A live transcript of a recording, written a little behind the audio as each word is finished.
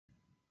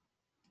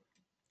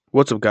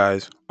What's up,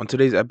 guys? On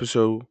today's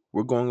episode,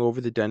 we're going over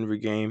the Denver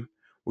game.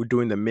 We're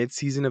doing the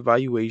midseason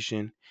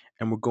evaluation,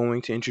 and we're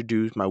going to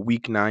introduce my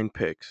Week 9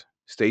 picks.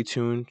 Stay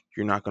tuned.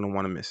 You're not going to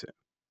want to miss it.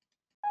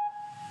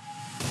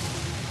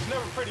 It's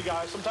never pretty,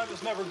 guys. Sometimes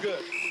it's never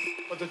good.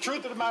 But the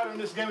truth of the matter in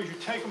this game is you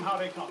take them how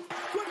they come.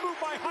 Good move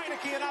by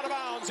Heineke and out of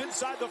bounds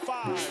inside the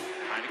 5.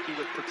 Heineke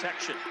with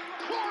protection.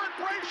 Florent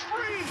breaks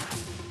free.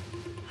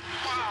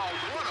 Wow,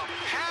 what a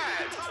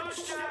pad!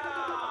 Touchdown!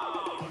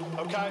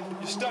 Okay?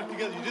 You stuck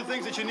together. You did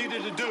things that you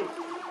needed to do.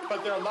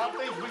 But there are a lot of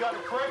things we got to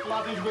correct, a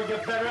lot of things we're going to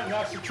get better at, and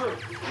that's the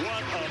truth.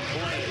 What a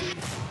play!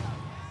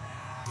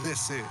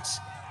 This is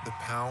the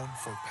Pound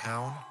for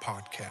Pound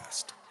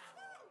podcast.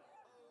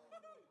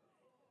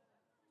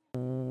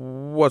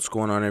 What's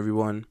going on,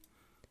 everyone?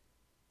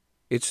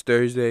 It's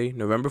Thursday,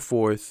 November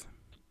 4th,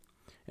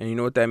 and you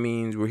know what that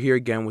means. We're here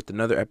again with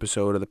another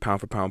episode of the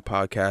Pound for Pound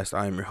podcast.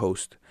 I am your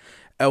host,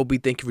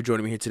 LB. Thank you for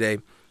joining me here today.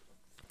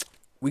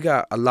 We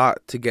got a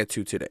lot to get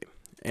to today,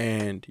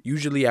 and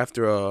usually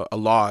after a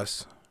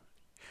loss,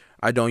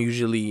 I don't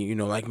usually,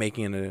 like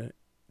making a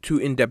too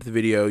in-depth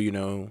video,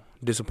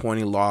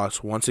 disappointing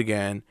loss once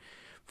again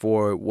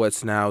for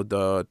what's now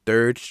the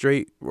third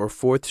straight or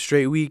fourth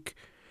straight week,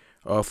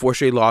 4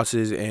 straight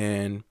losses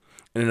and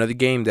in another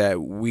game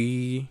that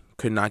we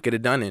could not get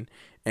it done in.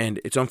 And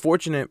it's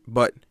unfortunate,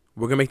 but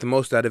we're going to make the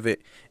most out of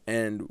it.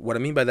 And what I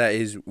mean by that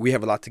is we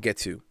have a lot to get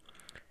to.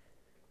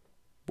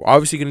 We're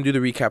obviously going to do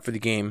the recap for the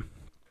game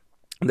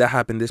that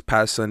happened this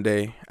past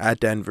Sunday at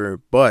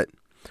Denver, but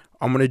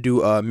I'm going to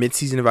do a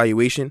midseason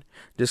evaluation,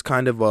 just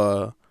kind of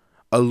a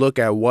look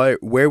at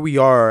where we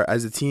are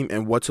as a team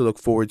and what to look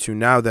forward to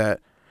now that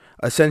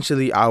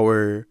essentially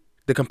the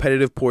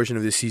competitive portion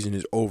of this season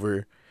is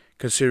over,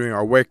 considering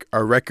our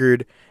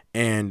record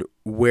and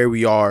where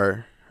we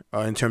are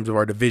in terms of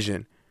our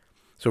division.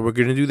 So we're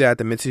going to do that,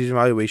 the midseason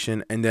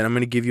evaluation, and then I'm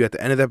going to give you at the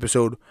end of the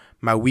episode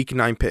my Week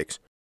 9 picks.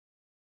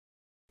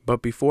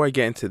 But before I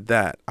get into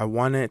that, I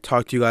want to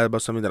talk to you guys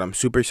about something that I'm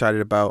super excited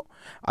about.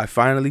 I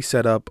finally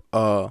set up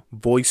a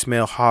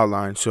voicemail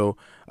hotline. So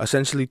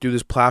essentially through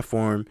this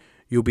platform,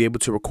 you'll be able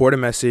to record a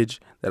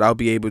message that I'll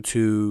be able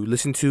to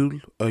listen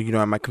to,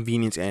 at my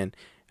convenience. And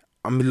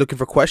I'm looking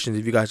for questions.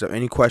 If you guys have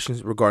any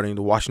questions regarding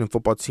the Washington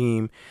football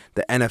team,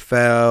 the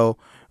NFL,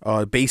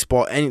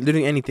 baseball,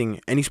 literally anything,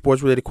 any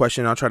sports related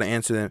question, I'll try to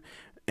answer them.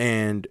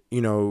 And,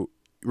 all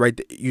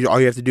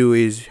you have to do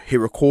is hit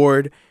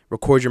record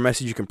your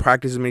message. You can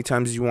practice as many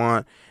times as you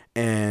want,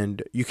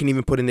 and you can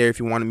even put in there if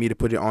you wanted me to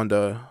put it on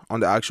the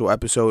actual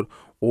episode,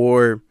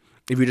 or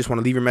if you just want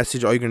to leave your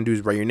message, all you're going to do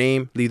is write your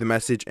name, leave the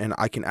message, and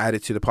I can add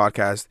it to the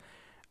podcast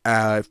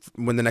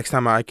when the next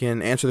time I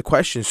can answer the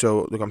question.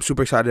 So look, I'm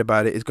super excited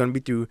about it. It's going to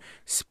be through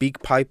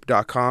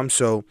speakpipe.com.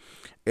 So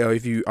I'm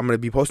going to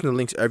be posting the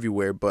links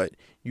everywhere, but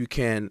you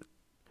can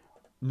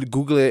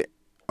Google it.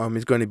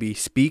 It's going to be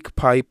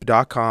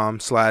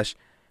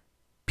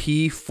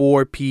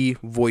speakpipe.com/P4P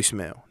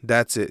voicemail.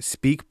 That's it.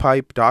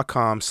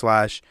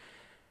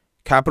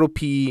 Speakpipe.com/capital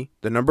P,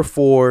 the number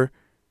 4,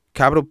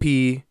 capital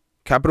P,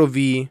 capital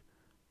V,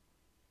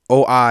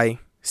 OICEMAIL.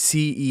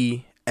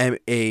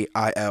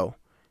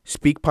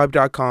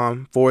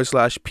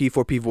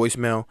 Speakpipe.com/P4P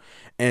voicemail.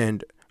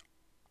 And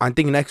I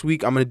think next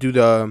week I'm gonna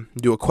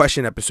do a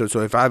question episode.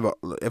 So if I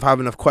have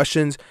enough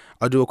questions,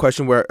 I'll do an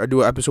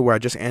episode where I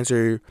just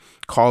answer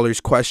callers'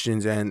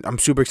 questions, and I'm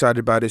super excited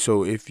about it.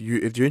 So if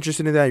you're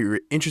interested in that, you're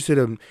interested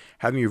in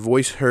having your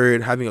voice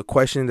heard, having a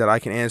question that I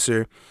can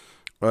answer,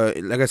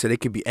 like I said, it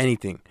could be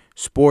anything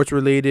sports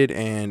related,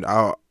 and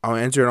I'll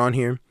answer it on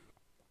here.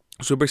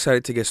 Super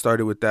excited to get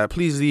started with that.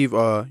 Please leave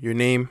your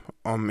name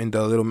in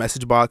the little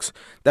message box.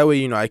 That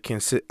way, I can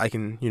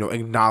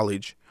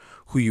acknowledge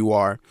who you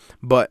are.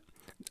 But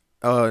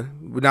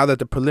now that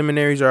the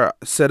preliminaries are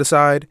set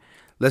aside,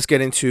 let's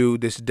get into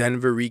this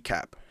Denver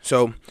recap.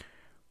 So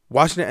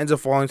Washington ends up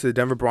falling to the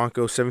Denver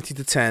Broncos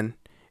 17-10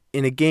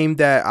 in a game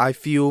that I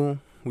feel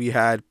we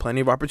had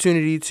plenty of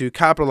opportunity to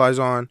capitalize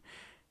on,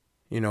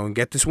 and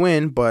get this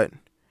win, but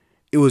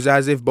it was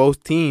as if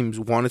both teams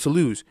wanted to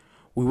lose.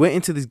 We went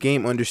into this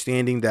game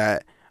understanding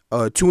that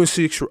a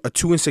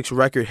 2-6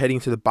 record heading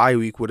to the bye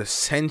week would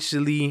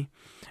essentially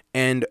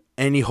end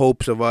any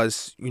hopes of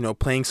us,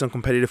 playing some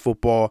competitive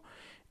football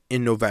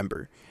in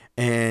November.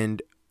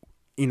 And,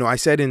 I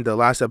said in the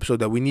last episode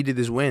that we needed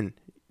this win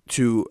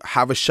to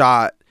have a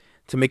shot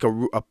to make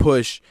a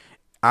push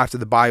after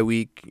the bye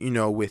week,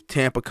 with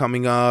Tampa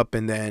coming up,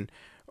 and then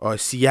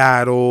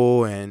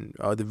Seattle and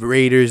the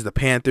Raiders, the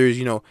Panthers,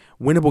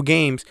 winnable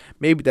games.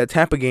 Maybe that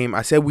Tampa game,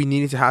 I said we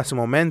needed to have some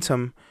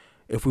momentum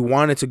if we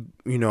wanted to,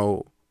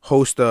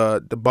 host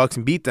the Bucs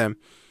and beat them.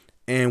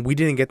 And we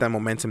didn't get that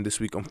momentum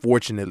this week,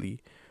 unfortunately.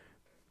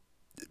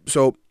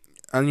 So,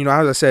 and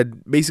as I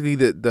said, basically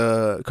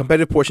the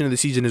competitive portion of the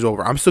season is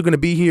over. I'm still going to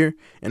be here,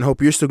 and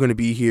hope you're still going to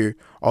be here.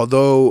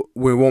 Although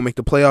we won't make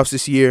the playoffs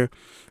this year,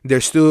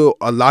 there's still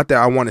a lot that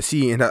I want to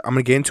see, and I'm going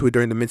to get into it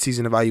during the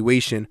midseason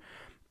evaluation.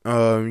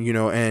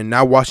 And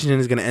now Washington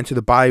is going to enter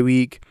the bye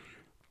week,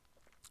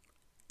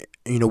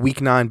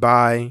 Week 9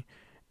 bye,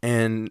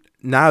 and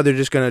now they're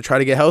just going to try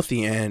to get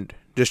healthy, and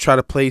just try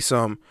to play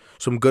some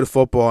good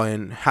football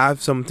and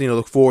have something to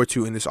look forward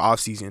to in this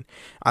offseason.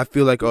 I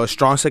feel like a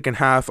strong second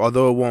half,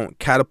 although it won't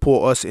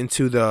catapult us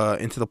into the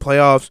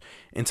playoffs,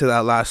 into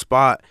that last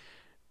spot,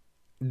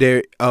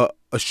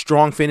 a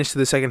strong finish to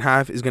the second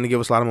half is going to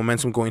give us a lot of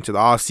momentum going to the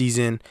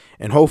offseason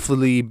and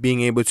hopefully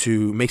being able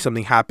to make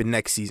something happen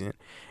next season.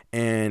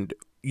 And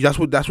that's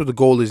what the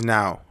goal is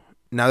now.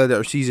 Now that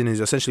our season is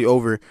essentially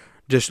over,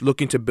 just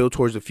looking to build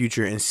towards the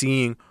future and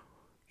seeing,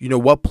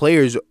 what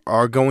players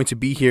are going to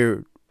be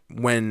here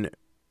when,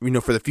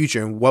 for the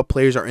future, and what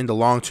players are in the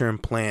long-term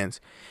plans.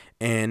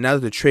 And now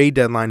that the trade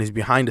deadline is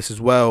behind us as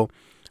well,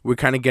 we're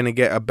kind of going to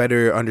get a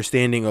better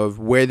understanding of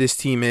where this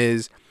team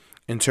is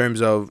in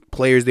terms of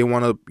players they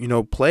want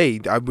to, play.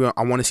 I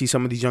want to see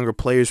some of these younger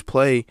players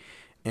play.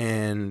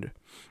 And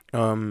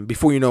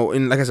before,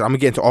 and like I said, I'm going to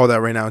get into all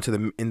that right now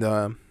in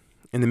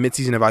the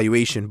midseason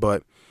evaluation,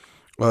 but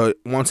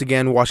once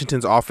again,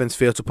 Washington's offense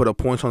failed to put up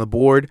points on the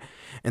board,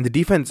 and the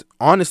defense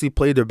honestly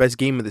played their best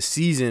game of the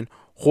season,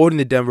 holding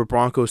the Denver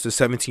Broncos to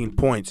 17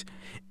 points.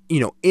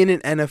 In an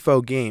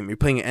NFL game, you're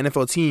playing an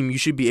NFL team, you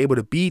should be able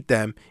to beat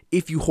them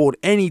if you hold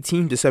any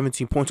team to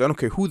 17 points. I don't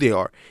care who they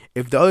are.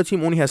 If the other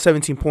team only has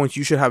 17 points,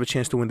 you should have a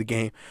chance to win the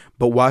game.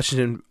 But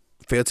Washington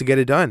failed to get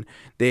it done.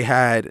 They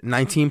had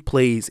 19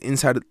 plays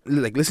inside,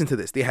 listen to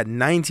this. They had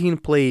 19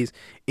 plays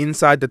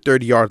inside the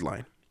 30-yard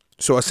line.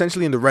 So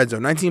essentially in the red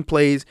zone, 19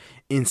 plays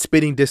in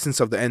spitting distance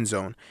of the end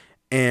zone.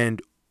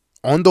 And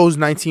on those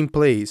 19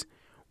 plays,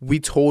 we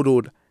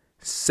totaled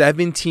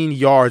 17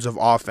 yards of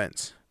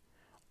offense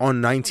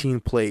on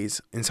 19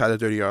 plays inside the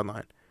 30-yard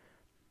line.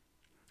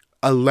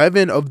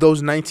 11 of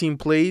those 19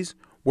 plays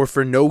were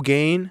for no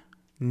gain,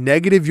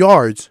 negative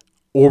yards,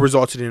 or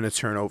resulted in a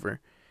turnover.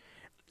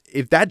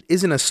 If that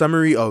isn't a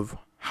summary of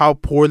how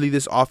poorly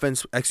this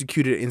offense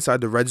executed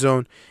inside the red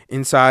zone,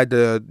 inside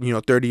the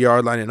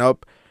 30-yard line and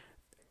up,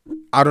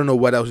 I don't know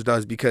what else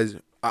does, because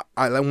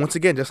I once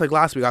again, just like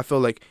last week, I feel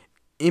like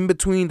in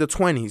between the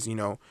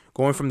 20s,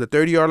 going from the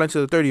 30-yard line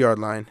to the 30-yard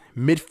line,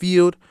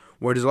 midfield,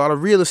 where there's a lot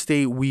of real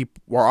estate,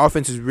 our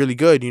offense is really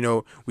good.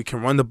 We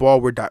can run the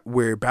ball.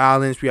 We're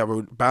balanced. We have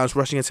a balanced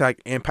rushing attack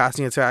and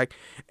passing attack,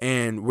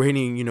 and we're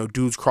hitting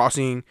dudes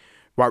crossing,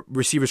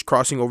 receivers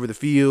crossing over the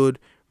field,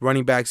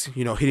 running backs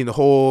hitting the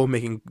hole,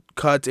 making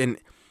cuts, and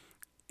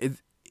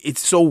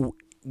it's so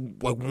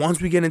like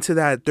once we get into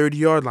that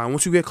 30-yard line,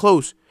 once we get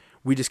close,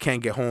 we just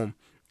can't get home.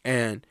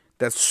 And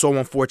that's so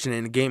unfortunate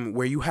in a game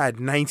where you had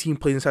 19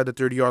 plays inside the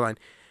 30-yard line.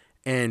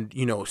 And,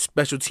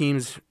 special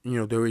teams,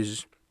 look,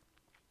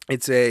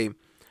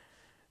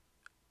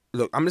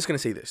 I'm just going to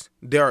say this.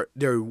 There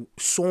are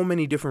so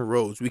many different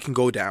roads we can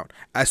go down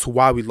as to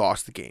why we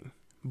lost the game.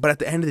 But at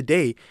the end of the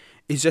day,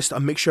 it's just a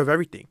mixture of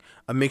everything.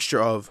 A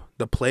mixture of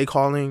the play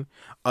calling,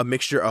 a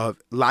mixture of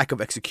lack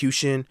of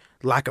execution,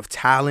 lack of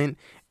talent,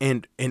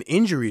 and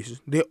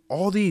injuries.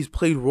 All these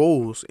played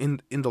roles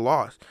in the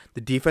loss.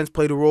 The defense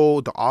played a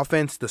role, the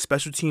offense, the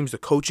special teams, the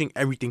coaching,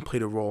 everything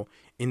played a role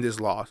in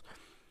this loss.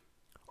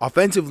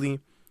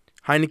 Offensively,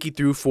 Heineke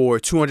threw for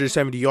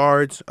 270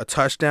 yards, a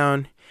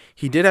touchdown.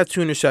 He did have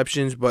 2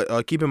 interceptions,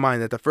 but keep in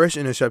mind that the first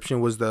interception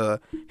was the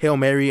Hail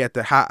Mary at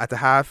the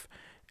half,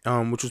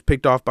 which was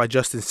picked off by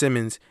Justin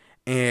Simmons,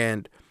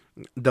 and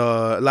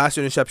the last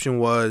interception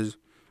was,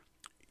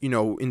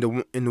 in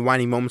the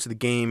winding moments of the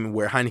game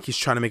where Heineke's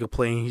trying to make a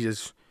play and he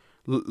just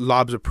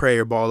lobs a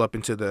prayer ball up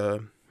into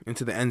the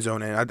end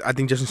zone, and I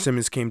think Justin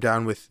Simmons came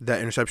down with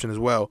that interception as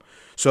well.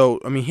 So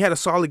he had a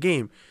solid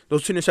game.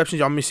 Those 2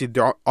 interceptions,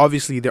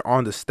 obviously they're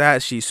on the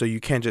stat sheet, so you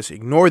can't just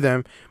ignore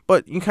them,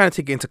 but you kind of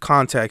take it into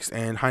context.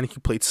 And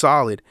Heineke played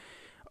solid,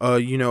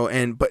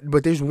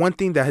 but there's one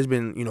thing that has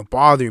been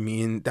bothering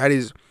me, and that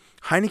is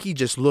Heineke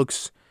just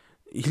looks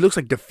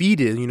like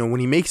defeated. When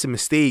he makes a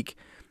mistake,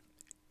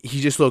 he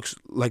just looks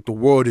like the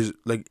world is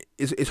like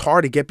it's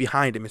hard to get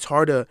behind him. It's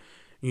hard to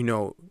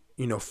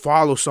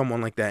follow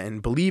someone like that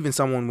and believe in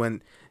someone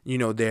when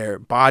their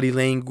body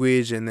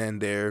language and then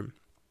their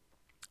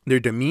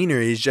demeanor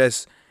is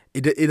just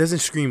it doesn't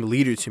scream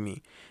leader to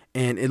me.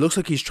 And it looks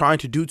like he's trying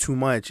to do too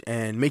much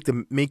and make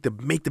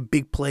the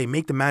big play,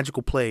 make the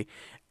magical play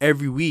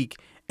every week,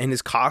 and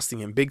it's costing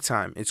him big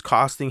time. It's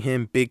costing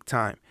him big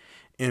time.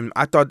 And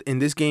I thought in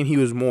this game he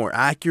was more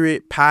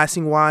accurate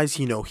passing wise.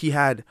 He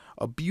had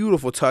a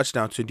beautiful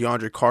touchdown to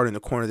DeAndre Carter in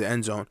the corner of the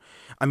end zone.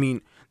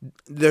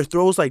 There are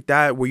throws like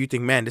that where you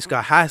think, man, this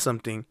guy has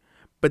something.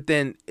 But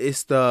then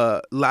it's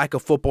the lack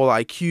of football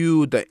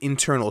IQ, the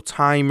internal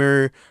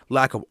timer,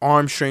 lack of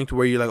arm strength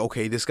where you're like,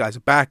 okay, this guy's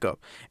a backup.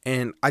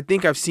 And I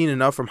think I've seen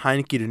enough from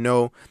Heineke to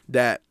know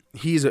that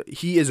he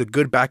is a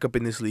good backup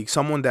in this league.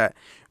 Someone that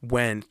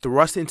when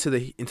thrust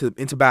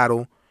into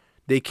battle,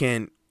 they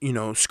can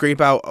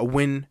scrape out a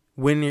win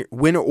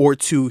or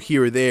 2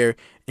 here or there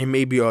in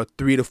maybe a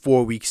 3 to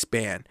 4 week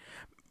span.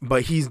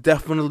 But he's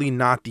definitely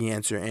not the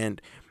answer.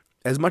 And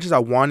as much as I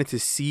wanted to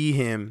see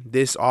him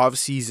this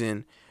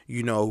offseason,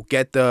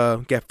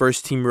 get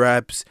first team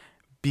reps,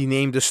 be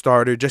named a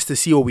starter just to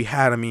see what we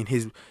had.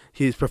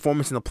 His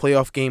performance in the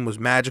playoff game was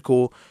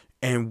magical.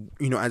 And,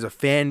 as a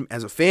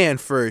fan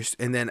first,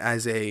 and then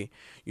as a,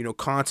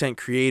 content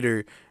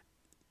creator,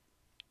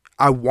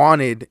 I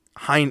want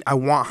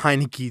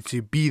Heineke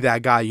to be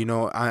that guy.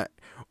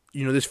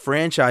 This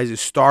franchise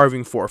is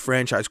starving for a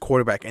franchise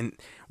quarterback, and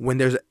when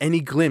there's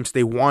any glimpse,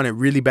 they want it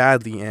really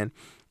badly. And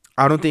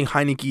I think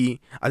Heineke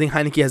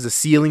has a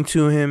ceiling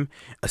to him,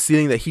 a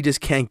ceiling that he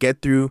just can't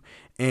get through.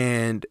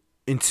 And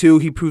until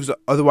he proves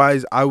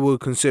otherwise, I will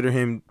consider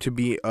him to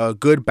be a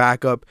good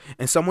backup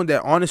and someone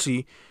that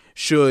honestly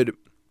should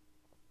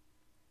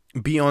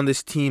be on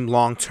this team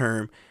long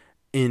term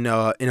in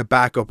a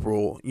backup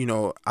role.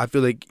 I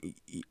feel like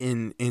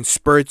in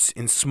spurts,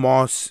 in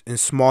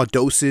small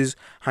doses,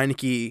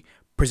 Heineke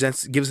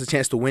gives us a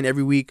chance to win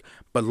every week,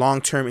 but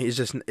long term it's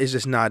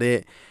just not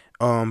it.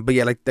 But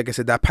yeah, like I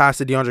said, that pass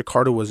to DeAndre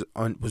Carter was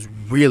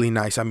really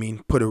nice. I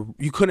mean,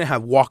 you couldn't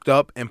have walked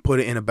up and put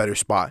it in a better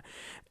spot.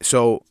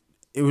 So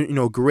it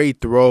was great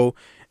throw,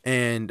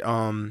 and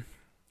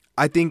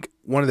I think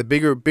one of the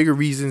bigger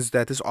reasons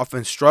that this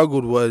offense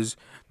struggled was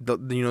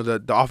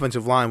the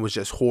offensive line was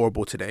just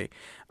horrible today.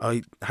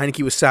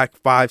 Heineke was sacked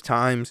 5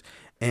 times,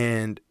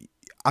 and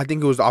I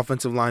think it was the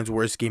offensive line's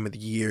worst game of the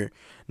year.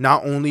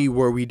 Not only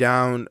were we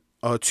down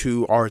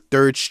to our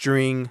third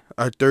string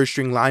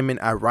lineman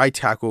at right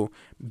tackle,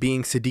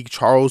 being Sadiq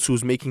Charles,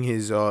 who's making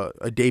his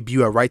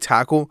debut at right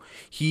tackle.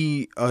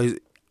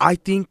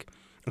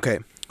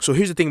 So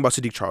here's the thing about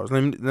Sadiq Charles.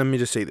 Let me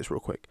just say this real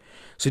quick.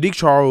 Sadiq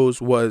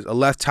Charles was a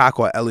left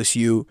tackle at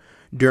LSU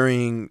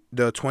during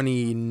the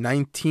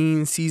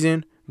 2019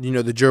 season,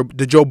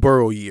 the Joe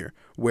Burrow year,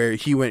 where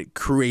he went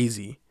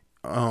crazy.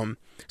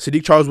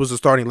 Sadiq Charles was a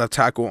starting left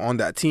tackle on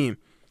that team,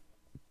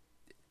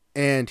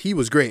 and he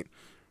was great.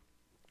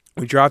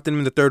 We drafted him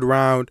in the 3rd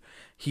round.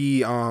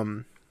 He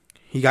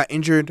got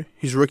injured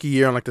his rookie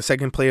year on like the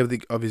second play he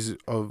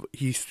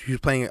was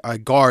playing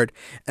at guard,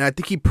 and I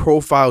think he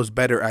profiles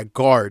better at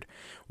guard,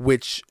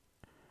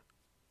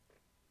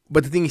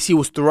 but the thing is, he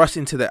was thrust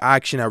into the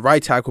action at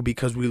right tackle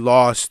because we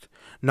lost.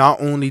 Not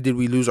only did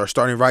we lose our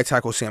starting right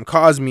tackle Sam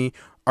Cosmi,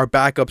 our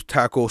backup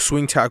tackle,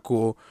 swing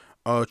tackle,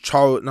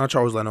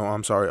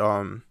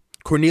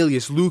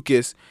 Cornelius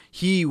Lucas.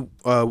 He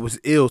was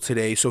ill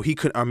today,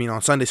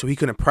 on Sunday, so he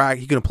couldn't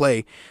practice, he couldn't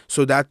play.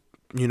 So that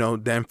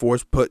then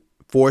forced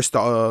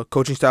the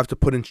coaching staff to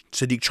put in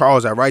Sadiq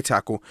Charles at right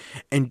tackle,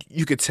 and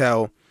you could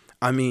tell.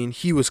 I mean,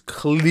 he was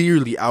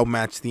clearly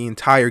outmatched the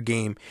entire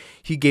game.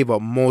 He gave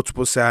up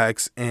multiple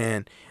sacks,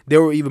 and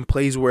there were even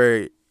plays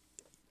where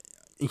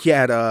he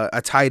had a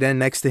tight end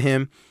next to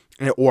him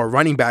or a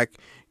running back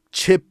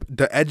chip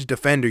the edge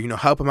defender,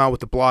 help him out with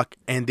the block,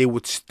 and they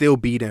would still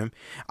beat him.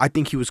 I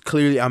think he was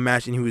clearly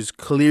outmatched, and he was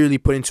clearly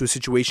put into a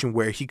situation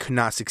where he could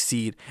not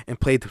succeed and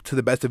play to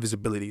the best of his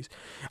abilities.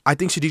 I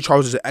think Sadiq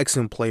Charles is an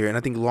excellent player, and I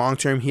think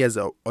long-term he has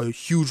a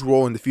huge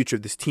role in the future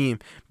of this team,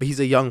 but he's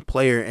a young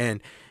player, and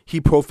he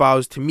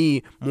profiles to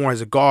me more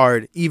as a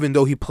guard, even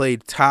though he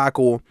played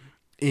tackle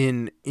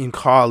in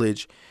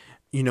college.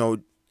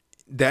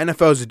 The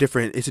NFL is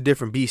a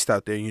different beast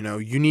out there.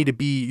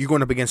 You're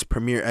going up against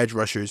premier edge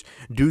rushers,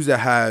 dudes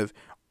that have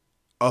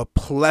a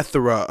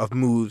plethora of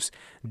moves,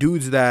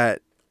 dudes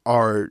that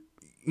are,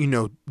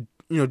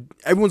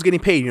 everyone's getting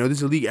paid. This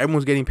is a league,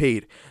 everyone's getting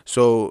paid.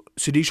 So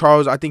Sadiq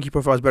Charles, I think he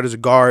profiles better as a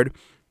guard.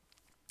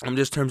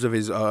 Just in terms of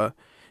his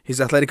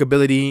athletic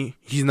ability,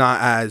 he's not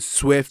as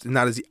swift,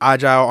 not as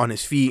agile on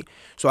his feet.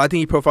 So I think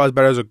he profiles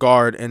better as a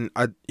guard, and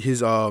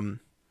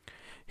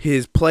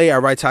his play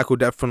at right tackle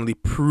definitely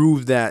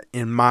proved that,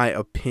 in my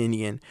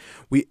opinion.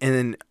 And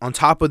then on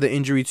top of the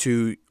injury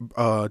to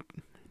our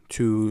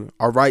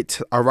right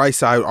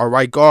side, our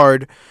right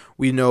guard,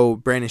 we know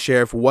Brandon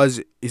Sheriff was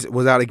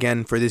out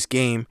again for this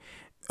game,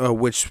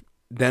 which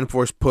then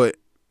put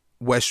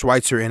Wes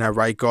Schweitzer in at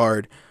right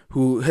guard,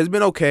 who has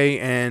been okay.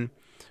 And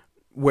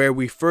where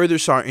we further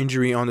saw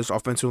injury on this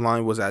offensive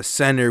line was at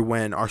center,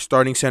 when our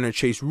starting center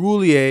Chase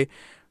Roulier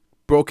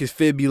broke his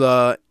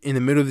fibula in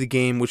the middle of the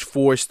game, which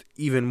forced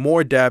even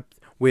more depth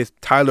with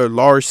Tyler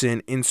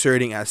Larson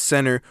inserting at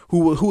center, who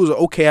was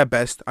okay at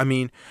best.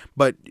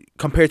 But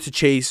compared to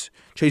Chase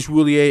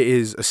Roulier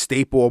is a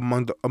staple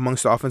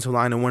amongst the offensive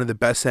line and one of the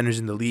best centers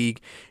in the league.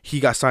 He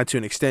got signed to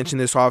an extension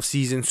this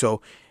offseason, so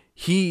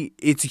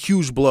it's a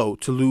huge blow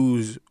to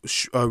lose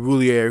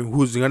Roulier,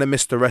 who's going to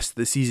miss the rest of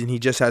the season. He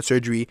just had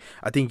surgery,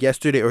 I think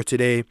yesterday or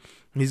today.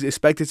 He's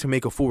expected to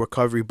make a full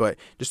recovery, but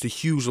just a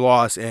huge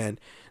loss, and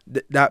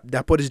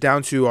that put us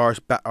down to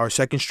our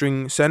second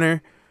string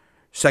center,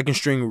 second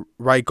string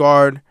right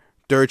guard,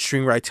 third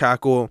string right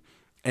tackle,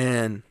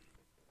 and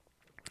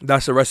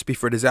that's a recipe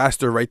for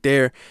disaster right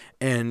there.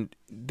 And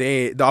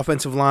the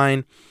offensive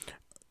line,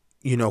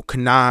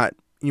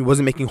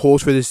 wasn't making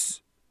holes for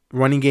this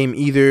running game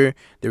either.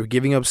 They were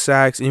giving up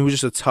sacks, and it was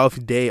just a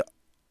tough day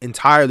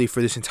entirely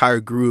for this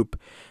entire group.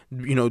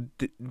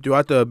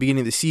 throughout the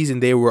beginning of the season,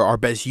 they were our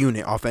best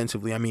unit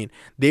offensively. I mean,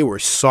 they were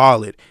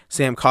solid.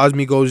 Sam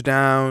Cosmi goes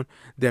down.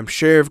 Them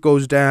Sheriff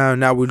goes down.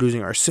 Now we're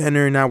losing our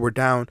center. Now we're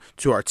down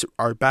to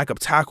our backup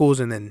tackles,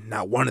 and then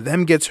now one of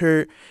them gets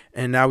hurt,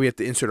 and now we have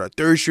to insert our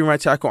third string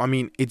right tackle. I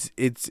mean, it's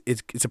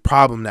a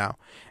problem now,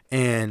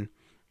 and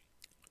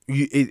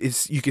you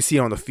can see it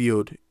on the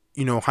field.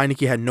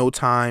 Heineke had no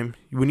time.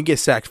 When you get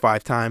sacked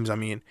 5 times, I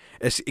mean,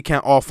 it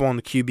can't all fall on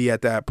the QB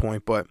at that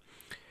point, but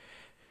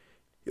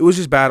it was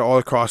just bad all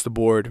across the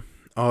board.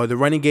 The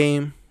running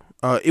game,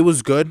 it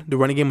was good. The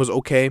running game was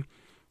okay.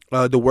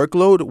 The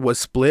workload was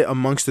split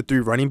amongst the 3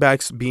 running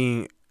backs,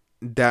 being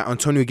that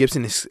Antonio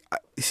Gibson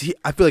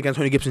I feel like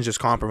Antonio Gibson's just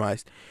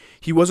compromised.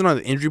 He wasn't on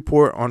the injury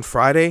report on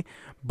Friday,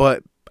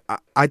 but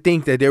I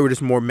think that they were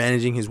just more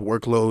managing his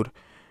workload.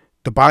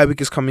 The bye week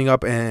is coming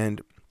up,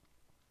 and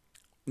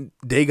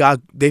they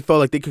felt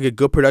like they could get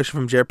good production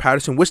from Jared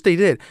Patterson, which they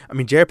did. I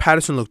mean, Jared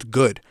Patterson looked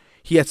good.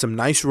 He had some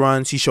nice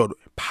runs. He showed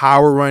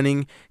power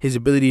running, his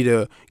ability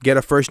to get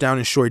a first down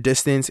in short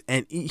distance.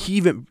 And he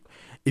even,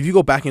 if you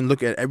go back and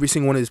look at every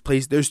single one of his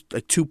plays, there's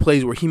like 2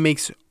 plays where he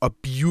makes a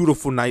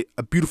beautiful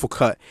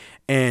cut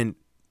and,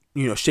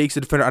 shakes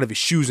the defender out of his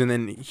shoes, and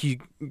then he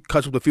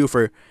cuts up the field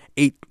for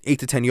 8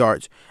 to 10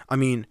 yards. I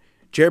mean,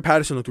 Jared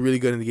Patterson looked really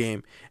good in the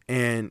game.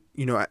 And,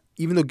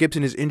 even though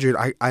Gibson is injured,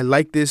 I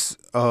like this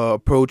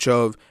approach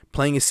of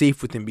playing it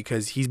safe with him,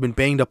 because he's been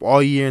banged up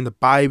all year, and the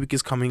bye week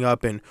is coming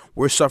up, and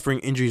we're suffering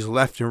injuries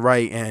left and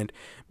right, and,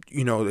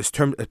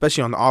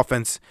 especially on the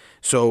offense.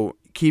 So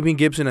keeping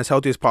Gibson as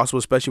healthy as possible,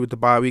 especially with the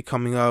bye week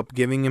coming up,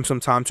 giving him some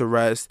time to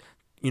rest.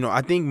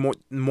 I think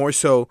more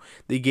so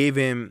they gave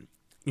him,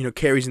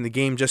 carries in the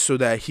game just so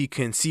that he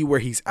can see where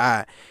he's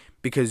at,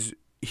 because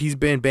he's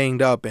been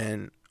banged up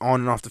and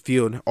on and off the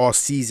field all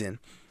season.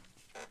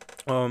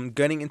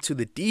 Getting into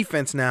the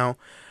defense now,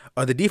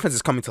 the defense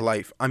is coming to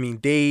life. I mean,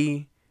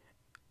 they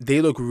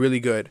look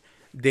really good.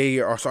 They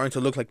are starting to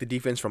look like the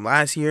defense from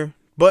last year,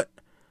 but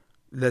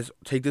let's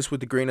take this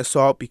with a grain of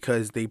salt,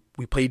 because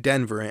we played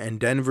Denver, and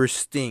Denver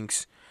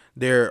stinks.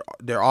 Their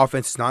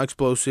offense is not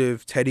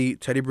explosive. Teddy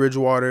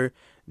Bridgewater,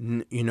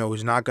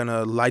 is not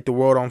gonna light the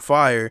world on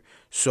fire.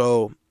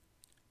 So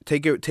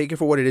take it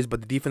for what it is.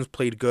 But the defense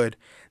played good.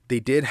 They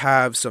did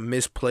have some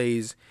missed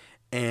plays,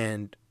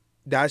 and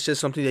that's just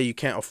something that you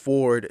can't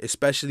afford,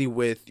 especially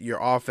with your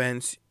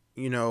offense,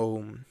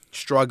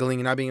 struggling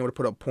and not being able to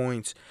put up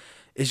points.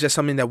 It's just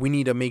something that we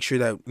need to make sure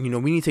that, we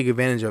need to take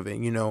advantage of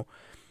it,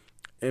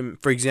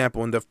 And for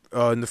example, in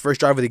the first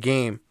drive of the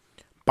game,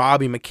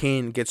 Bobby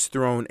McCain gets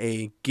thrown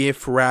a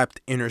gift-wrapped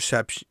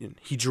interception.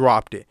 He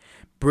dropped it.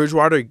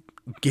 Bridgewater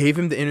gave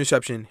him the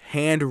interception,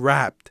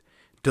 hand-wrapped,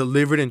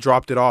 delivered and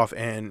dropped it off,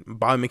 and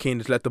Bobby McCain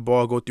just let the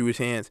ball go through his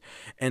hands.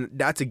 And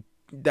that's a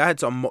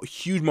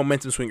huge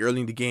momentum swing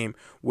early in the game,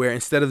 where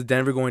instead of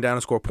Denver going down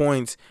and score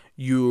points,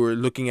 you're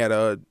looking at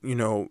a,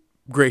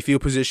 great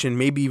field position,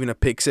 maybe even a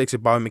pick 6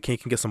 if Bobby McCain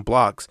can get some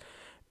blocks.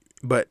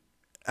 But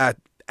at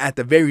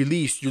the very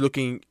least, you're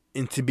looking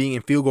into being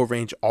in field goal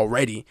range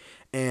already.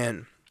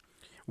 And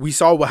we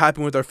saw what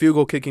happened with our field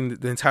goal kicking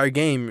the entire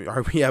game.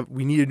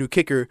 We need a new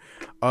kicker.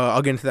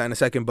 I'll get into that in a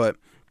second, but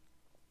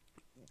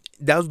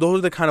those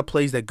are the kind of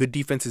plays that good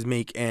defenses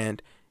make,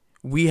 and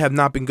we have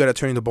not been good at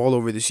turning the ball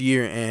over this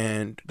year,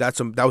 and that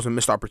was a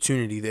missed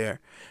opportunity there,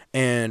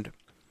 and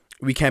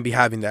we can't be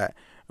having that.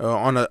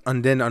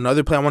 And then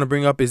another play I want to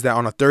bring up is that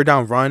on a 3rd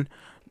down run,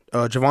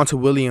 Javonte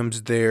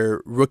Williams,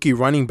 their rookie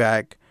running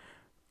back,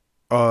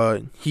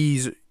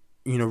 he's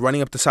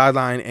running up the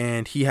sideline,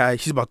 and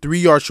he's about 3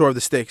 yards short of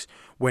the sticks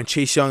when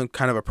Chase Young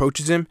kind of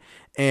approaches him,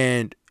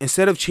 and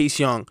instead of Chase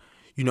Young,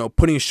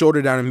 putting his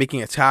shoulder down and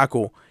making a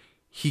tackle,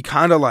 he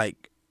kind of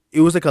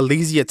it was like a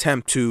lazy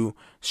attempt to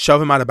shove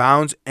him out of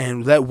bounds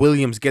and let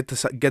Williams get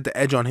the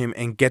edge on him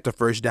and get the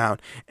first down.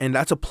 And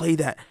that's a play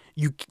that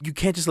you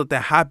can't just let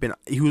that happen.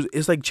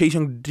 It's like Chase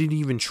Young didn't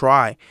even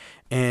try,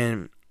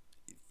 and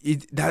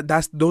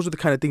those are the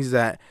kind of things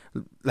that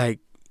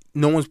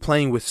no one's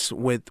playing with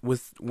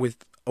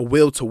a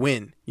will to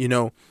win.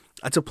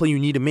 That's a play you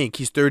need to make.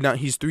 He's 3rd down.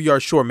 He's 3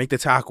 yards short. Make the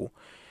tackle,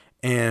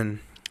 and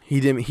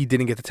he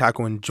didn't get the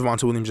tackle, and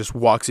Javonte Williams just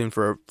walks in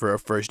for a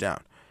first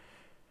down.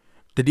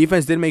 The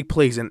defense did make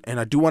plays, and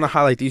I do want to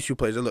highlight these 2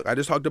 plays. Look, I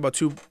just talked about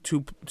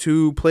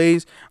two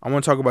plays. I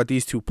want to talk about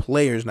these 2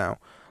 players now.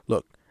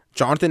 Look,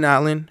 Jonathan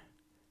Allen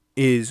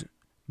has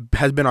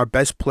been our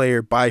best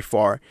player by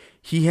far.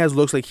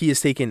 Looks like he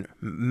has taken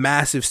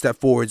massive step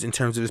forwards in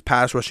terms of his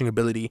pass rushing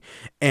ability,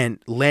 and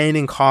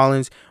Landon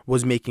Collins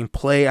was making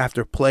play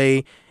after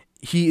play.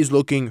 He is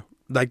looking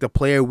like the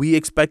player we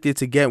expected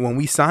to get when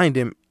we signed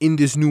him in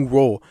this new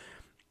role.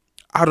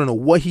 I don't know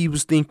what he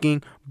was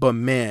thinking, but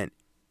man,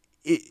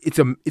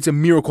 it's a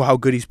miracle how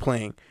good he's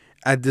playing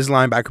at this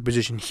linebacker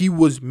position. He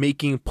was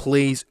making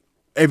plays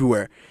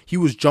everywhere. He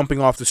was jumping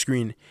off the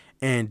screen,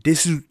 and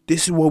this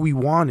is what we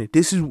wanted.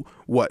 This is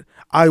what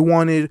I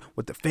wanted,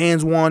 what the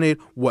fans wanted,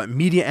 what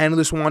media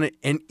analysts wanted,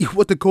 and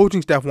what the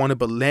coaching staff wanted.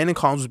 But Landon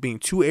Collins was being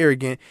too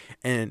arrogant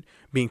and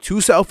being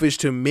too selfish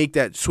to make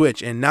that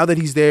switch. And now that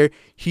he's there,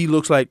 he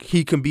looks like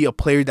he can be a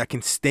player that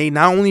can stay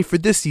not only for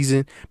this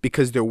season,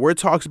 because there were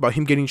talks about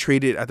him getting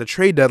traded at the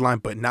trade deadline,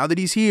 but now that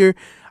he's here,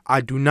 I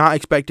do not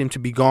expect him to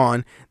be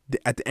gone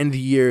at the end of the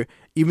year,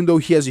 even though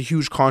he has a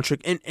huge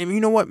contract. And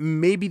you know what?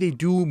 Maybe they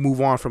do move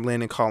on from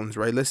Landon Collins,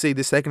 right? Let's say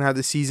the second half of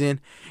the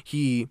season,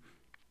 even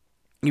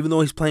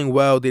though he's playing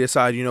well, they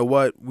decide, you know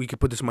what, we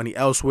could put this money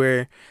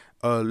elsewhere.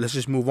 Let's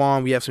just move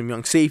on. We have some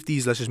young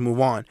safeties. Let's just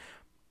move on.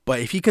 But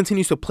if he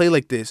continues to play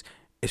like this,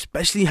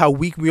 especially how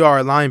weak we are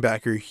at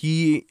linebacker,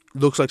 he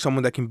looks like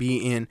someone that can be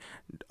in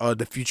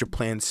the future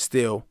plans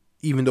still,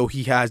 even though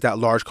he has that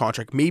large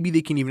contract. Maybe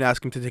they can even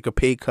ask him to take a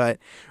pay cut,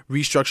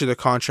 restructure the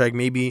contract,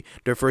 maybe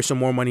defer some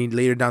more money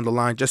later down the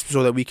line, just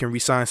so that we can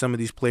re-sign some of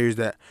these players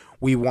that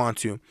we want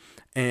to.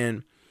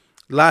 And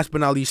last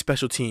but not least,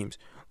 special teams.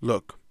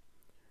 Look,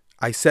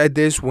 I said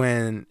this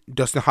when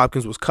Dustin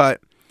Hopkins was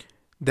cut,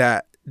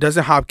 that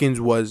Dustin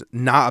Hopkins was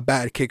not a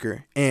bad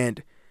kicker,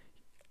 and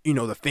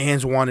the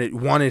fans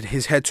wanted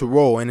his head to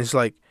roll, and it's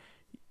like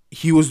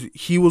he wasn't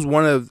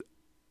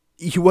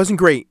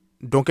great.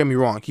 Don't get me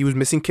wrong. He was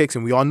missing kicks,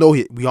 and we all know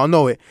it.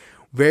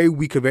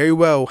 We could very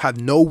well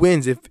have no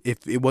wins if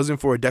it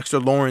wasn't for a Dexter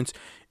Lawrence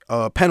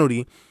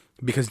penalty,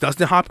 because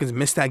Dustin Hopkins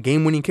missed that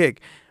game-winning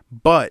kick.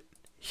 But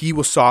he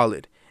was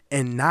solid.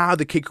 And now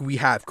the kicker we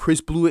have,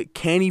 Chris Blewett,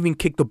 can't even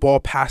kick the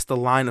ball past the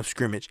line of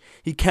scrimmage.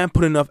 He can't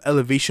put enough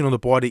elevation on the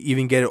ball to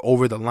even get it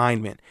over the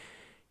lineman.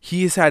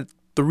 He has had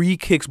 3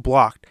 kicks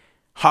blocked.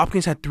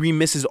 Hopkins had 3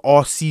 misses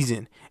all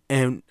season,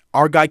 and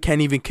our guy can't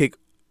even kick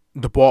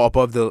the ball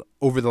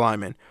over the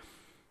lineman.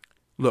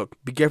 Look,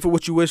 be careful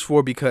what you wish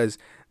for, because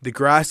the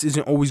grass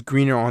isn't always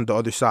greener on the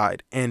other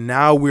side. And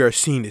now we are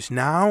seeing this.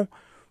 Now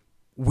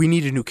we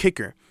need a new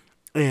kicker.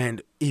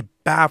 And it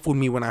baffled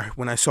me when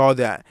I saw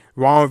that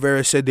Ron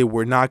Rivera said they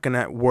were not going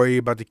to worry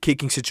about the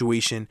kicking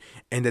situation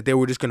and that they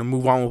were just going to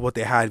move on with what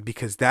they had,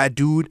 because that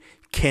dude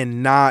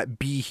cannot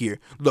be here.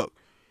 Look,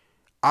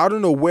 I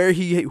don't know where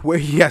he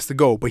has to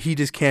go, but he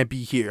just can't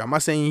be here. I'm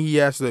not saying he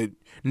has to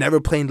never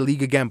play in the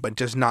league again, but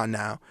just not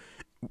now.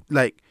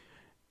 Like,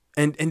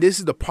 and this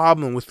is the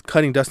problem with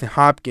cutting Dustin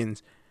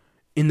Hopkins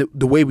in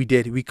the way we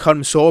did. We cut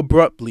him so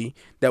abruptly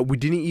that we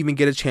didn't even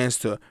get a chance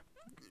to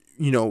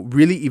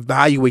really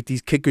evaluate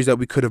these kickers that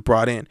we could have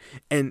brought in.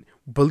 And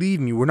believe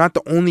me, we're not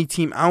the only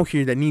team out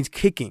here that needs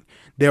kicking.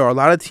 There are a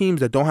lot of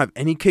teams that don't have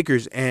any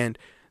kickers, and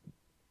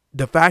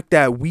the fact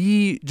that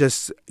we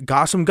just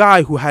got some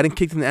guy who hadn't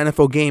kicked in the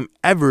NFL game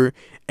ever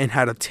and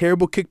had a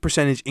terrible kick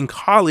percentage in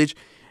college,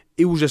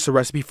 it was just a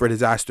recipe for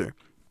disaster.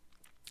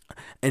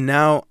 And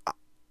now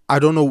I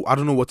don't know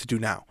what to do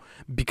now,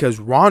 because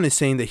Ron is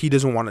saying that he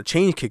doesn't want to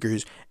change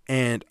kickers,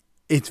 and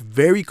it's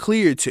very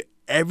clear to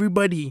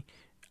everybody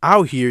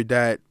out here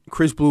that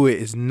Chris Blewett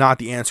is not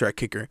the answer at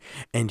kicker,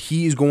 and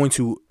he is going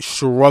to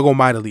struggle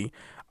mightily.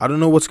 I don't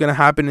know what's going to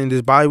happen in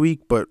this bye week,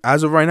 but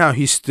as of right now,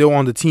 he's still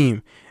on the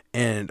team.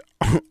 And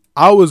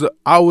I was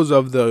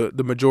of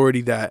the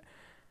majority that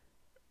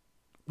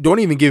don't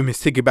even give him his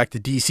ticket back to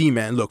DC,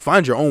 man. Look,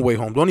 find your own way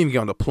home. Don't even get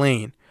on the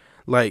plane.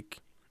 Like,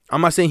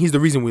 I'm not saying he's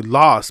the reason we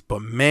lost,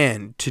 but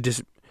man, to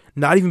just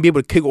not even be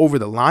able to kick over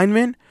the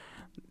lineman,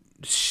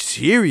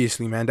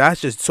 seriously, man,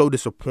 that's just so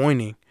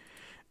disappointing.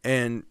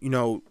 And,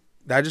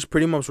 that just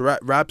pretty much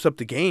wraps up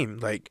the game.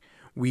 Like,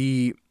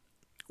 we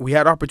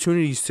had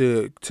opportunities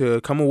to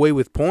come away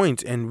with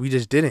points, and we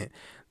just didn't.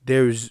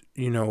 There's,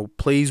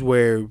 plays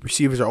where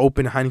receivers are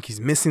open, Heineke's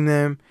missing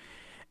them.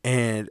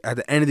 And at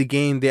the end of the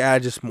game, they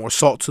add just more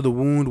salt to the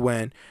wound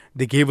when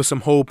they gave us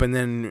some hope. And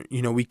then,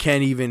 we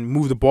can't even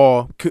move the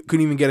ball.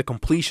 Couldn't even get a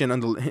completion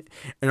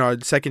in our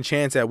second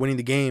chance at winning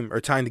the game, or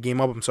tying the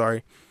game up,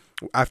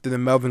 after the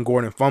Melvin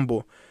Gordon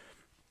fumble.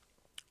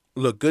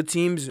 Look, good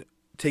teams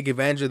take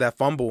advantage of that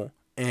fumble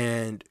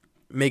and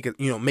make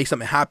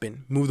something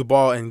happen, move the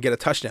ball and get a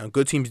touchdown.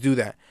 Good teams do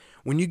that.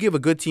 When you give a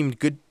good team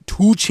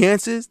 2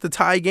 chances to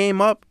tie a game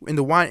up in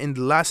the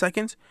last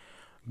seconds,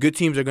 good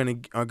teams are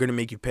gonna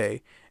make you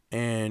pay.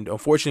 And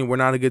unfortunately, we're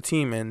not a good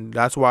team, and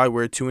that's why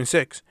we're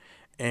 2-6,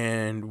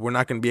 and we're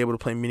not gonna be able to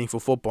play meaningful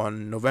football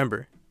in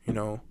November.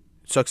 It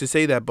sucks to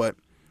say that, but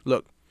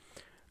look,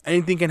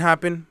 anything can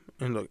happen.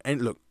 And look,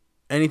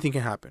 anything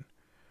can happen.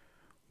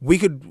 We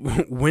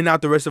could win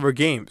out the rest of our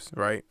games,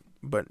 right?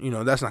 But,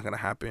 that's not going to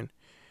happen.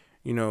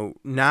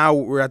 Now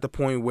we're at the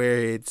point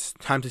where it's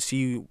time to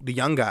see the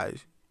young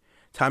guys.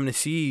 Time to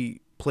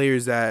see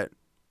players that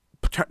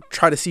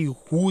try to see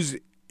who's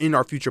in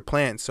our future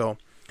plans. So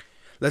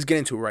let's get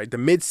into it, right? The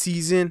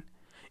midseason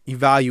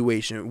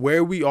evaluation,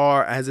 where we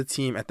are as a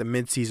team at the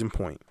midseason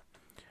point.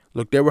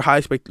 Look, there were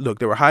high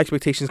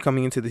expectations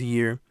coming into the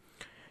year.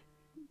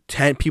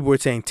 People were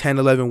saying 10,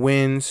 11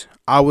 wins.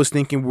 I was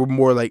thinking we're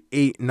more like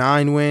 8,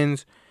 9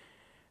 wins.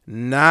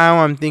 Now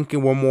I'm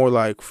thinking we're more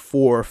like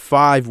 4 or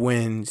 5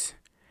 wins.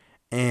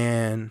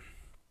 And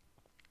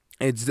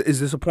it's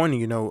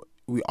disappointing,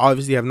 We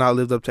obviously have not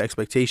lived up to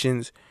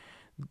expectations.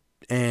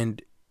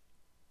 And,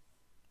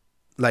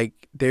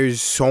 like,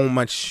 there's so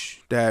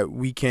much that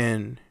we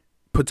can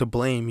put to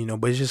blame,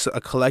 but it's just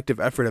a collective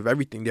effort of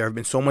everything. There have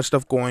been so much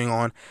stuff going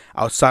on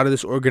outside of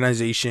this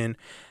organization.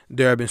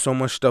 There have been so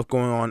much stuff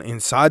going on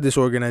inside this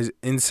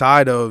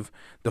inside of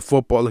the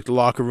football, like the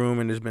locker room,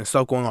 and there's been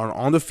stuff going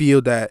on the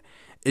field that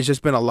it's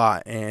just been a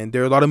lot. And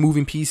there are a lot of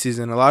moving pieces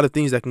and a lot of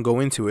things that can go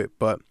into it.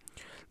 But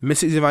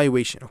midseason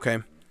evaluation, okay?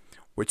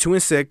 We're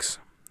 2-6.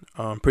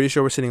 I'm pretty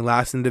sure we're sitting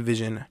last in the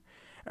division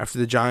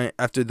after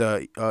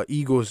the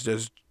Eagles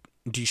just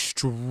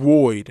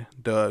destroyed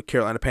the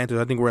Carolina Panthers.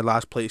 I think we're in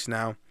last place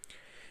now.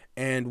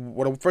 And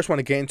what I first want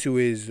to get into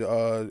is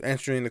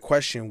answering the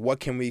question, what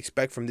can we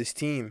expect from this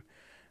team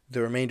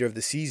the remainder of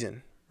the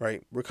season,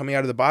 right? We're coming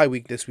out of the bye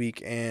week this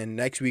week, and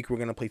next week we're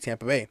going to play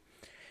Tampa Bay.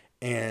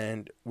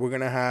 And we're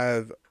going to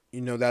have,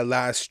 that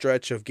last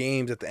stretch of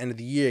games at the end of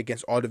the year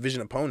against all division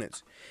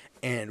opponents.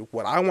 And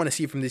what I want to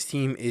see from this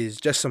team is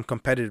just some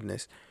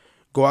competitiveness.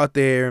 Go out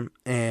there,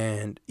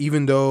 and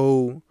even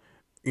though,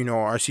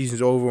 our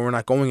season's over, we're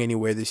not going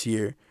anywhere this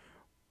year,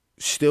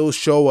 still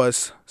show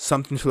us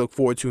something to look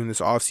forward to in this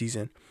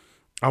offseason.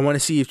 I want to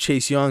see if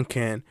Chase Young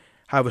can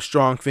have a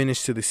strong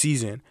finish to the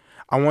season.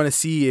 I want to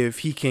see if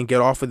he can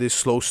get off of this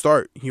slow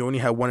start. He only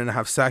had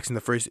 1.5 sacks in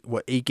the first,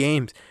 8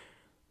 games.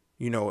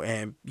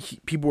 And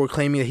people were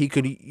claiming that he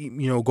could,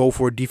 go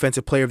for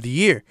Defensive Player of the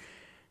Year.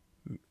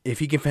 If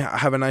he can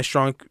have a nice,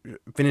 strong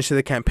finish to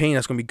the campaign,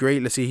 that's going to be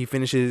great. Let's say he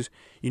finishes,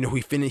 he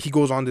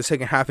goes on the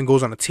second half and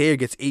goes on a tear,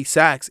 gets 8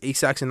 sacks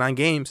in 9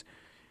 games.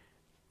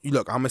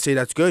 Look, I'm going to say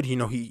that's good.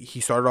 He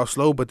started off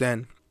slow, but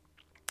then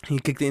he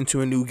kicked it into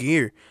a new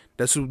gear.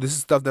 This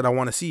is stuff that I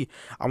want to see.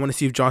 I want to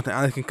see if Jonathan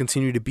Allen can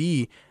continue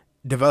to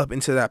develop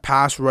into that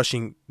pass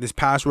rushing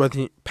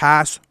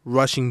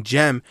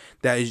gem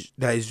that is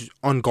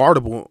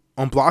unguardable,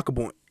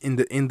 unblockable in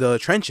the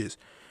trenches.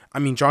 I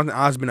mean, Jonathan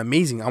Allen's been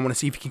amazing. I want to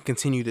see if he can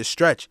continue this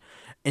stretch.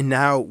 And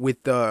now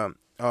with the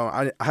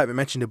I haven't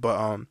mentioned it,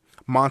 but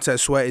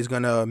Montez Sweat is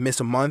gonna miss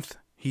a month.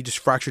 He just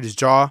fractured his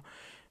jaw.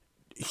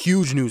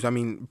 Huge news. I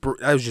mean,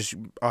 I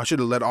should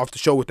have let off the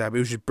show with that, but it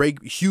was just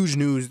huge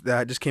news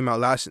that just came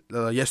out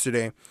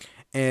yesterday.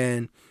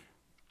 And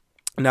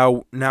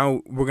now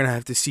we're gonna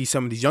have to see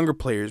some of these younger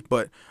players,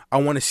 but I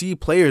want to see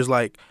players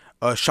like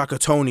Shaka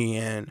Toney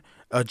and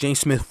James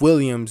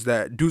Smith-Williams,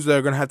 that dudes that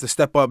are going to have to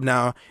step up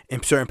now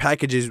in certain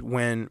packages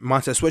when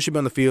Montez Sweat should be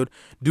on the field.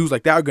 Dudes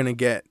like that are going to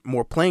get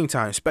more playing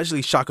time,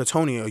 especially Shaka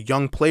Toney, a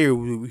young player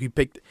who he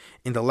picked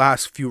in the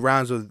last few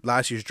rounds of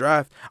last year's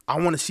draft. I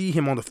want to see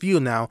him on the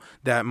field now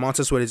that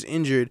Montez Sweat is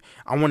injured.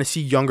 I want to see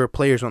younger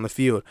players on the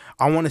field.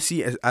 I want to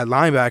see, at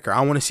linebacker,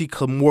 I want to see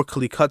more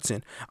Khalil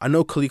Hudson. I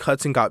know Khalil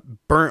Hudson got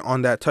burnt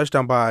on that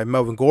touchdown by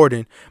Melvin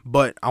Gordon,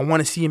 but I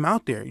want to see him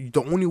out there.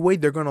 The only way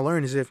they're going to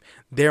learn is if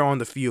they're on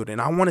the field, and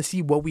I want to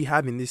see what we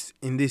have in these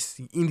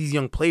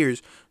young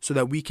players so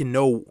that we can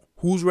know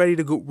who's ready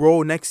to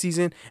roll next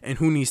season and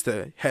who needs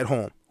to head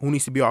home, who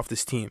needs to be off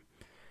this team.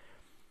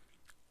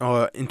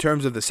 In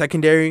terms of the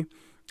secondary,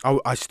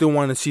 I still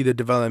want to see the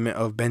development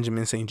of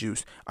Benjamin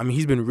St-Juste. I mean,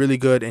 he's been really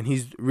good, and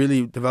he's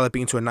really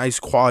developing into a nice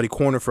quality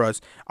corner for us.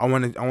 I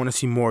want to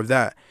see more of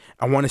that.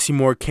 I want to see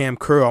more Cam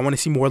Curl. I want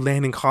to see more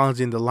Landon Collins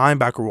in the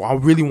linebacker role. I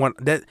really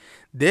want that.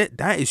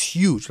 That is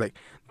huge. Like,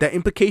 that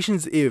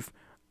implications if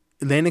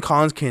Landon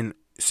Collins can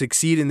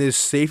succeed in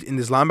this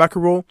linebacker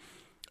role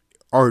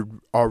are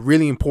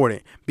really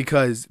important,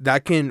 because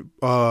that can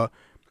how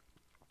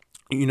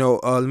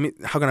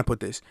can I put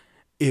this?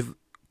 If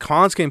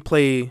Collins can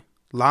play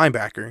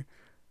linebacker,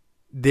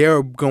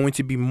 they're going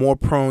to be more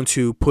prone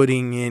to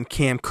putting in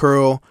Cam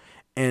Curl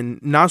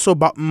and not so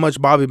much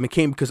Bobby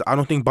McCain, because I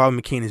don't think Bobby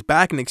McCain is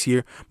back next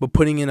year, but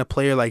putting in a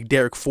player like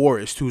Derek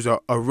Forrest, who's a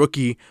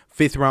rookie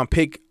 5th round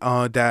pick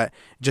that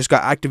just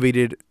got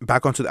activated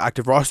back onto the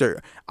active roster.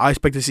 I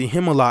expect to see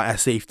him a lot at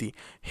safety.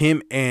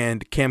 Him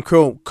and Cam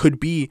Curl could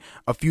be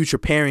a future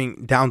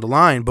pairing down the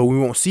line, but we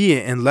won't see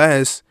it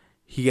unless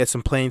he gets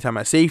some playing time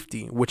at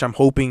safety, which I'm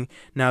hoping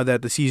now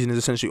that the season is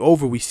essentially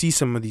over, we see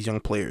some of these young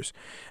players.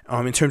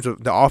 In terms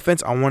of the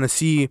offense, I want to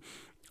see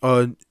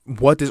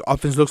what this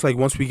offense looks like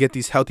once we get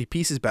these healthy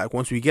pieces back,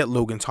 once we get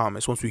Logan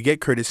Thomas, once we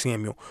get Curtis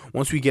Samuel,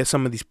 once we get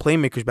some of these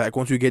playmakers back,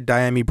 once we get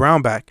Diami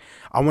Brown back.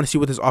 I want to see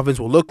what this offense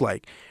will look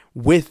like.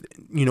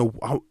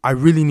 I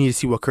really need to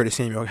see what Curtis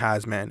Samuel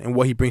has, man, and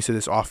what he brings to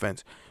this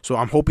offense. So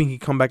I'm hoping he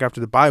can come back after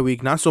the bye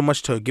week, not so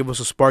much to give us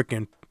a spark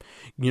and,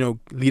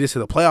 lead us to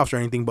the playoffs or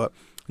anything, but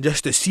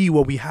just to see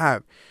what we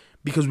have,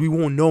 because we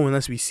won't know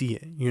unless we see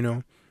it,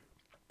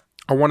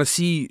 I want to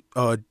see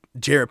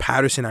Jared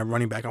Patterson at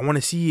running back. I want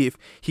to see if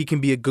he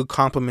can be a good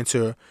complement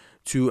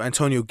to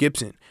Antonio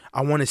Gibson.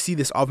 I want to see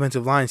this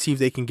offensive line, see if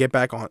they can get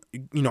back on.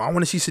 I want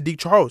to see Sadiq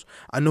Charles.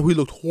 I know he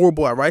looked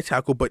horrible at right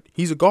tackle, but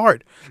he's a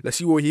guard. Let's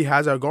see what he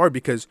has at guard,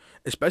 because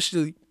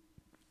especially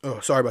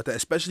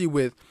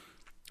with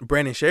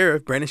Brandon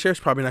Sheriff. Brandon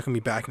Sheriff's probably not going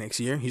to be back next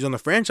year. He's on the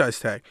franchise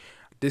tag.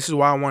 This is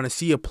why I want to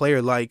see a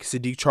player like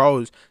Sadiq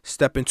Charles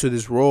step into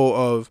this role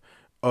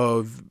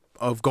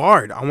of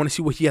guard. I want to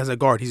see what he has at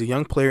guard. He's a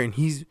young player, and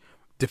he's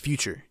the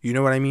future. You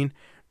know what I mean?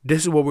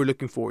 This is what we're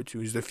looking forward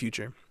to, is the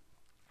future.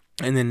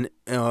 And then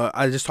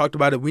I just talked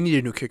about it. We need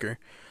a new kicker.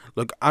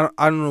 Look, I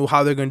don't know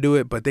how they're gonna do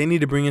it, but they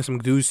need to bring in some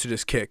dudes to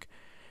this kick.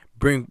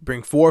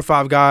 Bring 4 or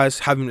 5 guys,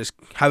 have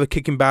a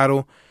kicking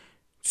battle,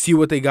 see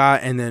what they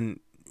got, and then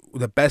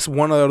the best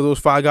one out of those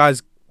 5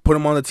 guys, put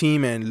them on the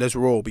team and let's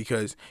roll,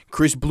 because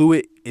Chris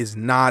Blewett is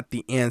not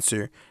the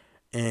answer.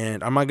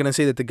 And I'm not going to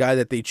say that the guy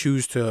that they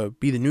choose to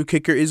be the new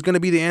kicker is going to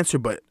be the answer,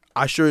 but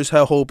I sure as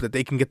hell hope that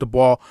they can get the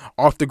ball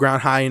off the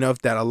ground high enough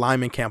that a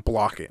lineman can't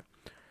block it.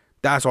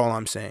 That's all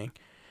I'm saying.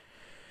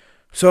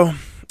 So,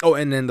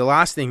 and then the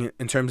last thing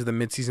in terms of the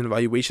midseason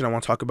evaluation I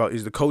want to talk about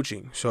is the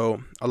coaching.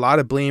 So a lot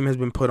of blame has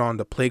been put on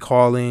the play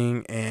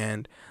calling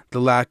and the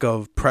lack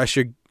of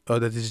pressure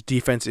that this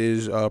defense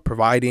is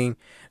providing.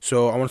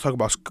 So I want to talk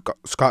about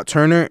Scott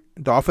Turner,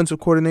 the offensive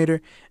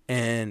coordinator,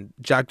 and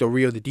Jack Del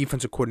Rio, the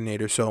defensive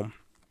coordinator. So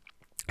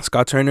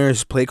Scott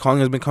Turner's play calling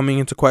has been coming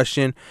into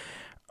question.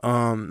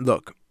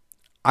 Look,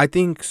 I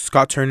think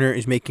Scott Turner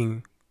is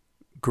making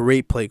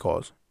great play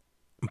calls,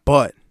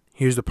 but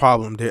here's the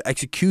problem. Their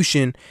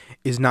execution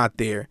is not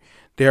there.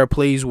 There are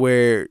plays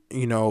where,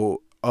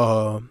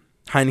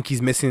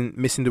 Heineke's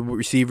missing the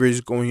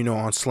receivers going,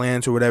 on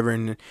slants or whatever,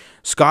 and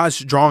Scott's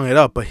drawing it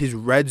up, but his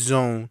red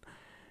zone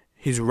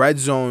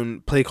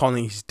play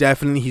calling is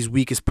definitely his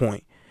weakest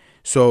point.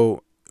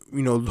 So,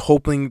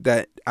 hoping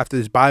that after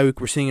this bye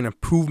week we're seeing an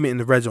improvement in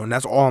the red zone.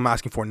 That's all I'm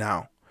asking for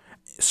now.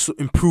 So,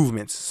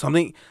 improvements.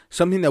 Something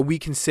that we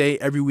can say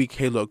every week,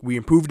 hey, look, we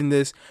improved in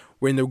this,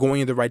 we're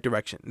going in the right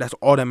direction. That's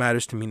all that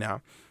matters to me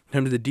now. In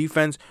terms of the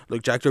defense,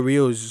 look, Jack Del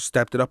Rio has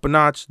stepped it up a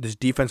notch. This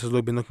defense has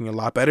been looking a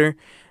lot better.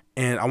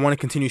 And I want to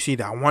continue to see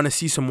that. I want to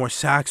see some more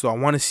sacks, though. I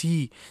want to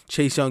see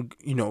Chase Young,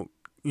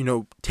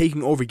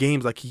 taking over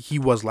games like he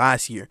was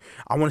last year.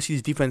 I want to see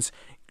this defense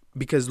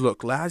because,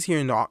 look, last year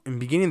in the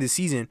beginning of the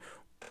season,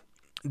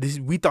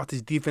 we thought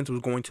this defense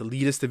was going to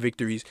lead us to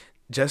victories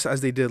just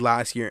as they did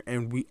last year,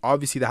 and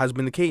that has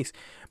been the case.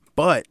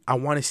 But I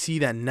want to see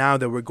that now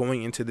that we're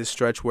going into this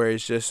stretch where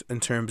it's just a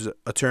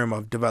term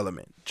of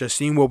development, just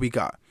seeing what we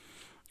got.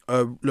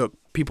 Look,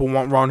 people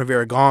want Ron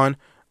Rivera gone.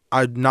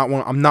 I'm not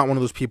one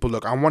of those people.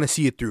 Look, I want to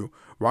see it through.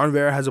 Ron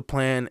Rivera has a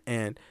plan,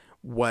 and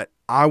what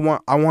I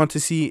want to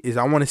see is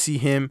I want to see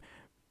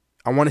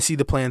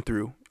the plan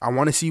through. I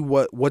want to see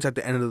what's at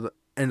the end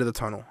of the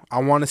tunnel.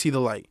 I want to see the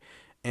light,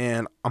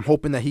 and I'm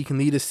hoping that he can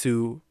lead us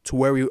to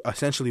where we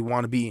essentially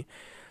want to be,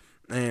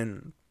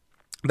 and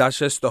that's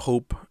just the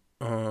hope.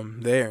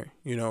 There,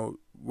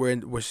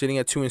 we're sitting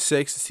at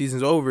 2-6. The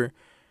season's over.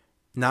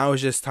 Now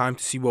it's just time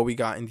to see what we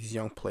got in these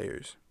young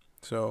players.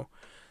 So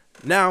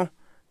now.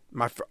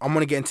 I'm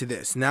going to get into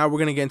this. Now we're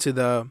going to get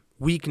into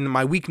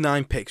my week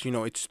 9 picks.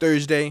 It's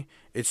Thursday.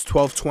 It's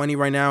 12:20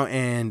 right now,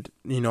 and,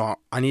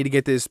 I need to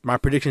get my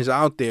predictions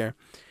out there.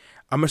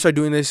 I'm going to start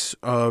doing this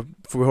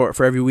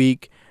for every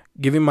week,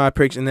 giving my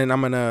picks, and then I'm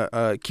going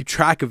to keep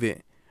track of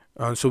it.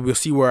 So we'll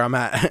see where I'm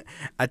at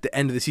the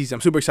end of the season.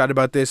 I'm super excited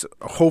about this.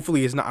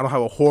 Hopefully I don't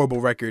have a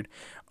horrible record.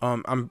 I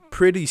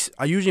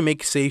usually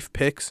make safe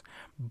picks,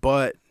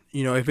 but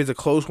if it's a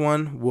close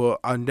one, well,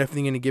 I'm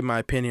definitely going to give my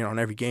opinion on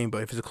every game.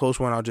 But if it's a close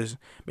one, I'll just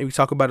maybe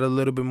talk about it a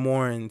little bit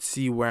more and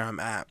see where I'm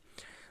at.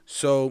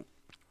 So,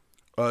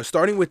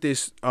 starting with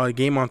this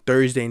game on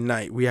Thursday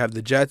night, we have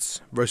the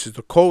Jets versus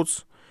the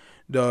Colts.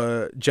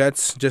 The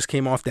Jets just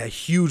came off that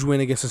huge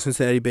win against the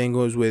Cincinnati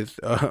Bengals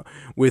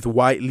with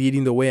White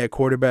leading the way at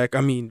quarterback.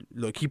 I mean,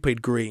 look, he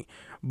played great,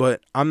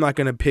 but I'm not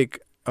going to pick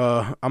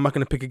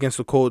against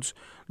the Colts.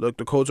 Look,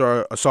 the Colts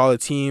are a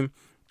solid team,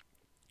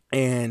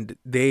 and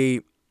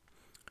their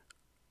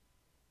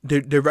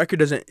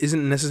record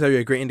isn't necessarily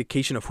a great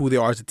indication of who they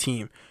are as a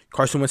team.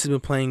 Carson Wentz has been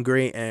playing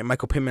great, and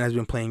Michael Pittman has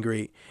been playing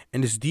great,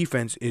 and this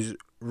defense is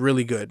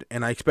really good.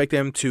 And I expect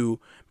them to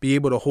be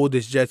able to hold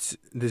this Jets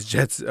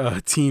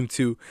team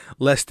to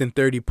less than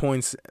 30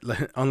 points,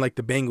 unlike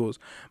the Bengals.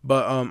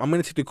 But I'm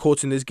going to take the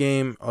Colts in this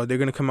game. They're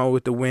going to come out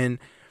with the win.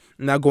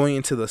 Now going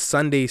into the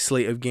Sunday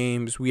slate of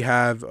games, we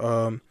have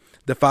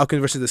the Falcons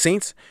versus the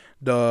Saints.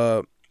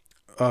 The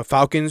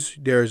Falcons,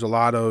 there's a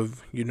lot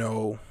of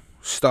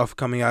stuff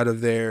coming out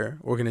of their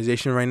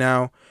organization right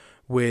now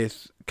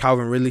with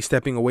Calvin Ridley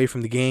stepping away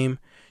from the game.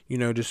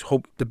 Just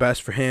hope the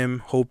best for him.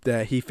 Hope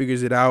that he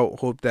figures it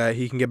out. Hope that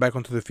he can get back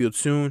onto the field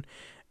soon.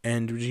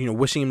 And,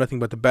 wishing him nothing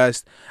but the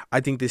best. I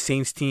think the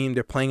Saints team,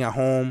 they're playing at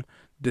home.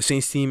 The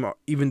Saints team,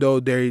 even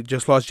though they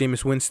just lost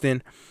Jameis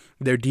Winston,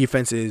 their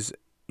defense is,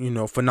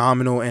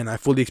 phenomenal. And I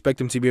fully expect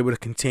them to be able to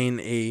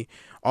contain a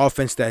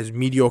offense that is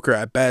mediocre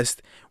at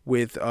best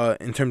in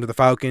terms of the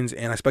Falcons.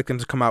 And I expect them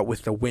to come out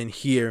with a win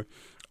here.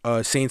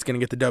 Saints going to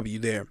get the W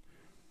there.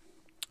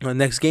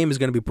 Next game is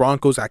going to be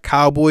Broncos at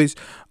Cowboys.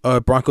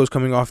 Broncos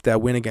coming off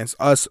that win against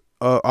us,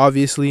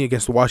 obviously,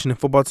 against the Washington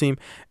football team.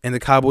 And the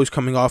Cowboys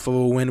coming off of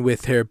a win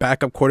with their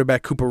backup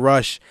quarterback, Cooper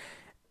Rush,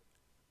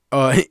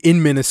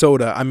 in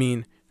Minnesota. I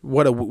mean,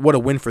 what a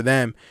win for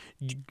them.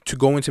 To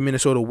go into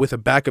Minnesota with a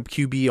backup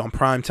QB on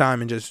prime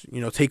time and just,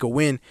 take a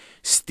win,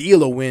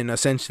 steal a win,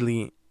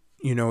 essentially.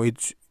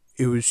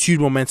 It was huge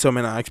momentum,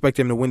 and I expect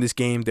them to win this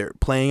game. They're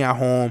playing at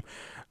home.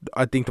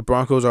 I think the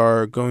Broncos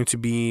are going to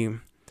be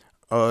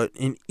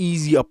an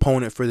easy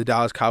opponent for the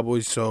Dallas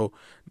Cowboys. So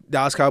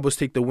Dallas Cowboys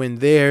take the win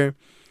there.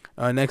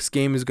 Next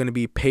game is going to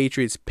be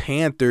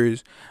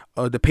Patriots-Panthers.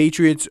 The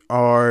Patriots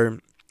are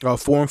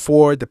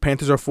 4-4. The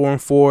Panthers are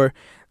 4-4.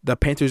 The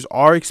Panthers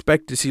are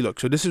expected to see. Look,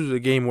 so this is a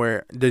game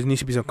where there needs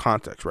to be some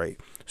context, right?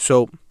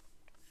 So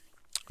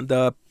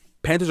the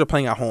Panthers are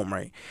playing at home,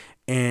 right?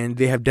 And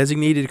they have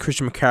designated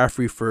Christian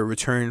McCaffrey for a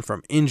return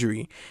from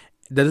injury.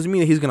 That doesn't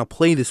mean that he's going to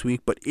play this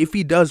week, but if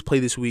he does play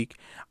this week,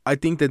 I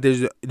think that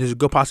there's a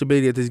good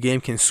possibility that this game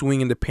can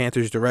swing in the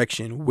Panthers'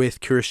 direction with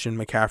Christian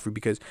McCaffrey,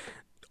 because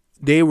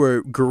they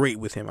were great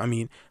with him. I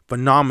mean,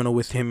 phenomenal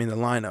with him in the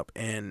lineup.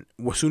 And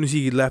as soon as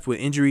he left with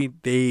injury,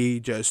 they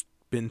just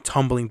been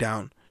tumbling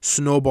down,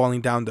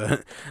 snowballing down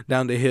the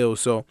hill.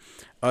 So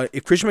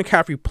if Christian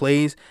McCaffrey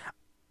plays,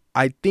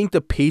 I think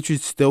the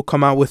Patriots still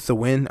come out with the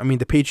win. I mean,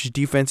 the Patriots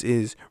defense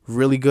is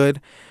really good,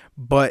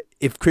 but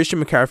if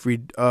Christian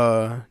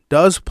McCaffrey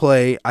does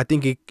play, I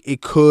think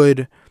it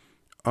could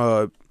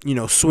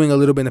swing a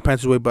little bit in the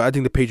Panthers' way, but I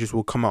think the Patriots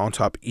will come out on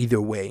top either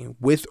way,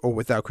 with or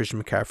without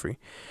Christian McCaffrey.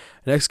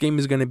 The next game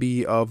is going to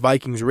be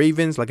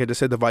Vikings-Ravens. Like I just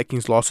said, the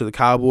Vikings lost to the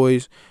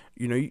Cowboys.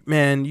 You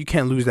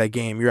can't lose that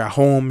game. You're at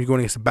home. You're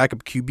going against a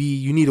backup QB.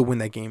 You need to win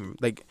that game.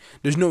 Like,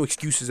 there's no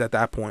excuses at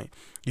that point.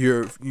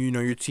 Your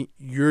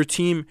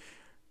team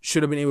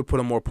should have been able to put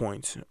up more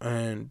points,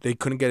 and they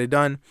couldn't get it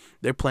done.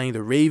 They're playing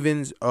the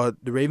Ravens. The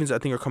Ravens, I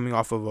think, are coming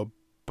off of a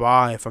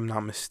bye, if I'm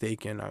not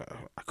mistaken.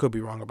 I could be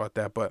wrong about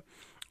that, but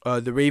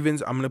the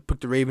Ravens, I'm going to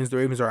pick the Ravens. The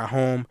Ravens are at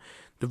home.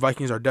 The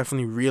Vikings are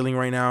definitely reeling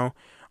right now.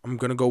 I'm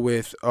going to go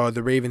with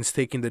the Ravens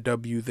taking the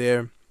W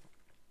there.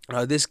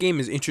 This game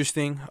is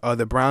interesting.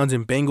 The Browns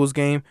and Bengals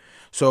game.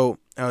 So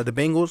the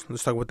Bengals,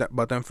 let's talk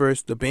about them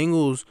first. The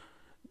Bengals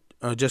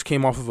just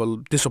came off of a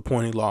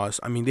disappointing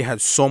loss. I mean, they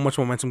had so much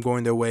momentum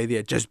going their way. They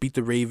had just beat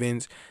the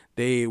Ravens.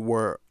 They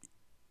were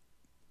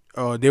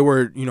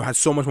had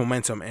so much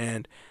momentum,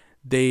 and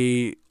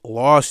they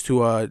lost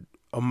to a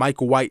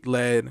Mike White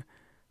led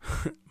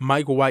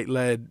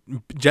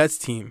Jets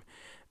team,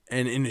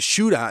 and in a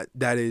shootout,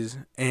 that is.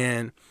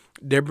 And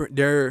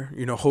they're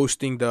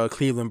hosting the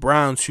Cleveland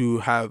Browns, who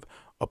have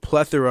a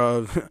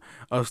plethora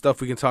of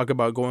stuff we can talk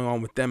about going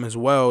on with them as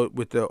well,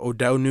 with the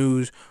Odell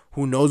news.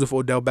 Who knows if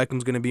Odell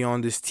Beckham's going to be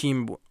on this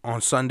team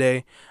on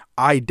Sunday?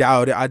 I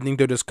doubt it. I think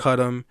they'll just cut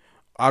him.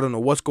 I don't know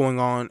what's going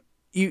on.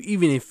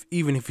 Even if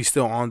he's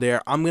still on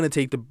there, I'm going to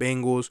take the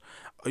Bengals.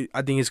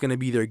 I think it's going to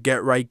be their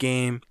get-right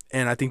game,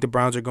 and I think the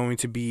Browns are going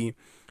to be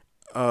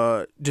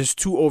just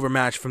too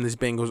overmatched from this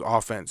Bengals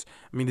offense.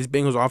 I mean, this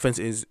Bengals offense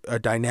is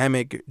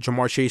dynamic.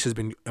 Jamar Chase has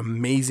been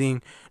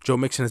amazing. Joe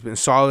Mixon has been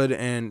solid,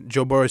 and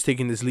Joe Burrow is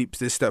taking this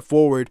step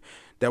forward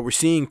that we're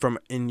seeing from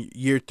in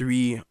year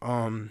 2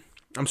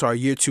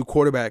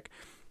 quarterback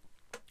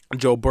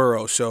Joe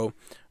Burrow. So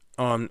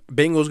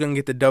Bengals going to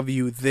get the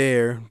W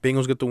there.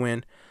 Bengals get the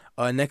win.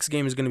 Next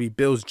game is going to be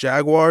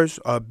Bills-Jaguars.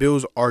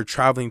 Bills are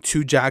traveling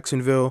to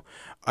Jacksonville.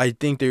 I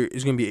think there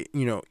is going to be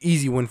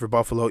easy win for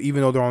Buffalo,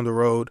 even though they're on the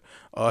road.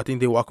 I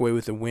think they walk away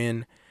with a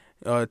win.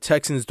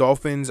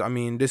 Texans-Dolphins, I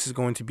mean, this is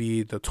going to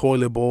be the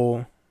toilet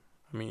bowl.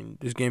 I mean,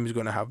 this game is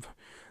going to have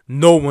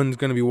no one's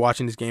going to be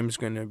watching this game. It's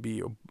going to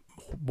be a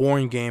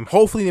boring game.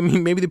 Hopefully, I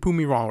mean, maybe they prove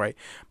me wrong, right?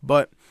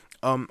 But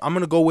I'm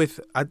going to go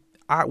with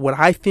what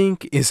I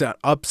think is an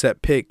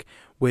upset pick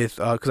with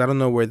because I don't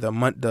know where the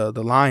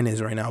line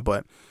is right now,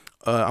 but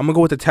I'm going to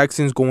go with the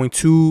Texans going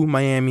to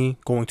Miami,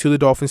 going to the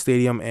Dolphin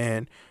Stadium,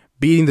 and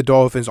beating the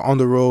Dolphins on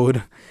the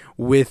road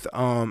with,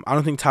 I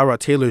don't think Tyrod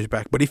Taylor is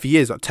back, but if he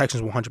is,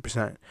 Texans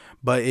 100%.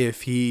 But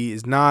if he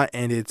is not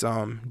and it's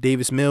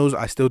Davis Mills,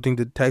 I still think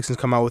the Texans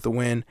come out with a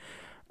win.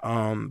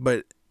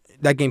 But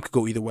that game could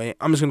go either way.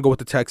 I'm just going to go with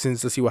the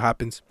Texans. Let's see what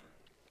happens.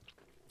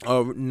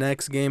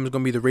 Next game is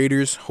going to be the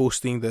Raiders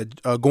hosting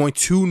going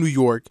to New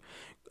York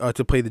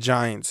to play the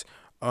Giants.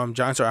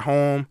 Giants are at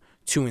home,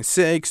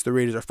 2-6. The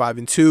Raiders are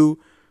 5-2.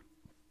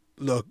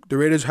 Look, the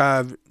Raiders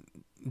have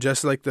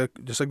just like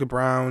the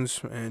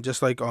Browns and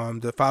just like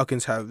the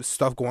Falcons have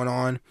stuff going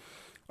on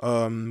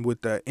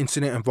with the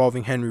incident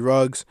involving Henry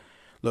Ruggs.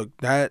 Look,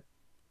 that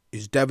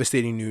is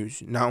devastating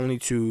news, not only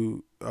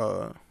to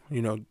the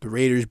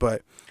Raiders,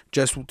 but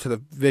just to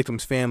the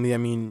victim's family. I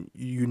mean,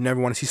 you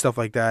never want to see stuff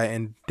like that,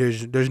 and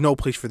there's no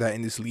place for that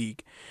in this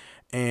league.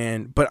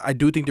 But I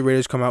do think the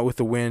Raiders come out with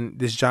the win.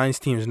 This Giants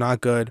team is not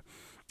good,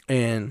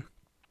 and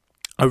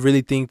I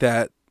really think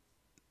that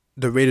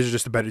the Raiders are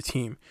just a better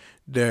team.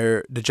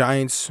 The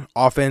Giants'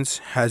 offense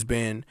has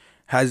been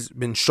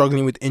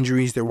struggling with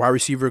injuries. Their wide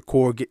receiver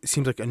core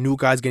seems like a new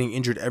guy's getting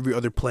injured every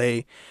other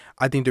play.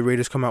 I think the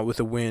Raiders come out with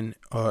a win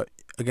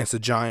against the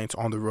Giants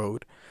on the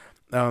road.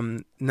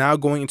 Now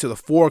going into the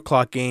 4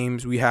 o'clock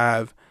games, we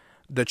have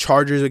the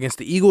Chargers against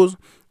the Eagles.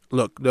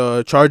 Look,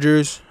 the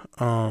Chargers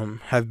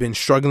have been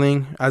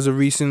struggling as of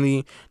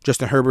recently.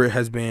 Justin Herbert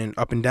has been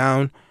up and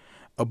down.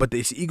 But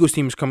this Eagles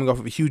team is coming off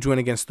of a huge win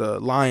against the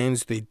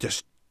Lions. They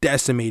just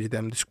decimated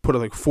them. Just put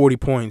up like 40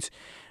 points.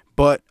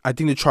 But I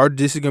think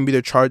this is going to be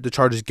the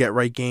Chargers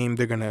get-right game.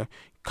 They're going to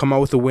come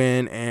out with a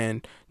win,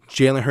 and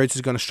Jalen Hurts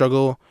is going to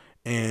struggle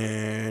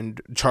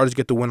and Chargers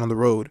get the win on the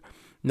road.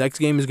 Next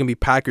game is going to be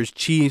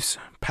Packers-Chiefs.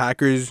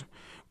 Packers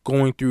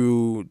going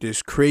through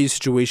this crazy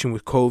situation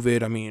with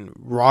COVID. I mean,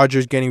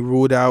 Rodgers getting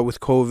ruled out with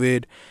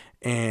COVID,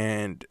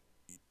 and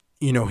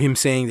him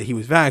saying that he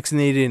was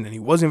vaccinated and he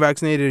wasn't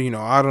vaccinated.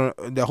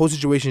 The whole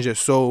situation is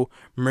just so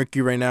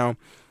murky right now.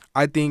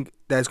 I think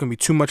that's going to be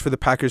too much for the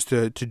Packers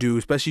to do,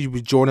 especially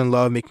with Jordan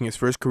Love making his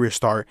first career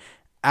start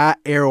at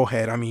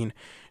Arrowhead. I mean,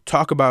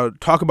 talk about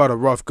a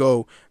rough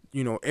go.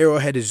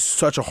 Arrowhead is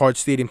such a hard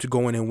stadium to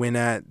go in and win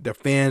at. The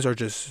fans are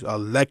just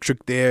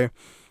electric there.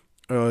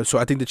 So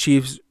I think the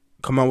Chiefs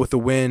come out with a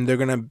win. They're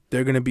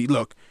gonna be,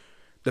 look,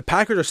 the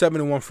Packers are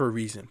 7-1 for a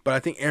reason, but I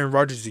think Aaron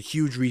Rodgers is a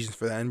huge reason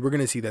for that, and we're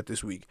gonna see that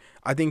this week.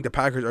 I think the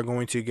Packers are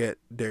going to get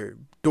their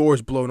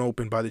doors blown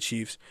open by the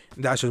Chiefs.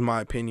 That's just my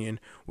opinion.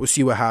 We'll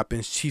see what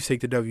happens. Chiefs take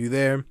the W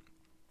there.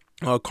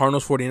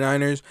 Cardinals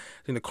 49ers.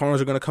 I think the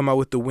Cardinals are going to come out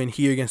with the win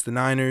here against the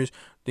Niners.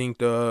 I think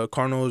the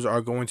Cardinals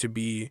are going to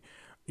be,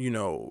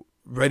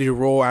 ready to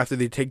roll after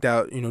they take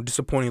that,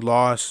 disappointing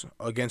loss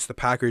against the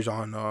Packers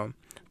on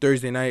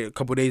Thursday night a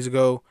couple days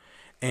ago.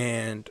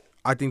 And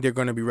I think they're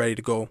going to be ready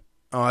to go.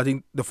 I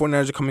think the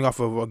 49ers are coming off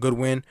of a good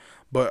win,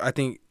 but I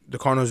think the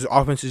Cardinals'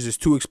 offense is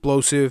just too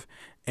explosive,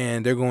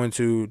 and they're going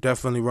to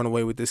definitely run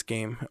away with this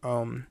game.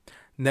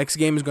 Next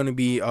game is going to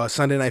be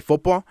Sunday Night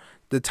Football.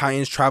 The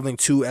Titans traveling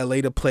to LA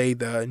to play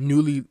the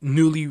newly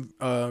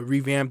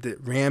revamped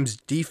Rams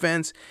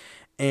defense,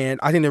 and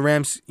I think the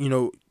Rams,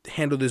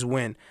 handle this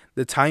win.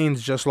 The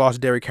Titans just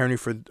lost Derrick Henry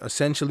for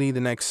essentially the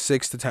next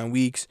 6 to 10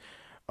 weeks,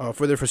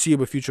 for their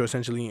foreseeable future,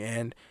 essentially,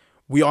 and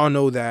we all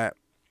know that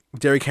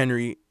Derrick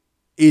Henry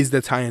is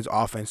the Titans'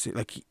 offense.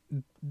 Like,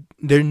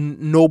 there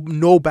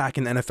no back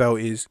in the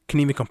NFL can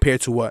even compare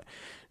to what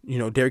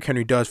Derrick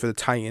Henry does for the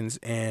Titans,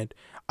 and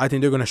I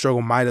think they're going to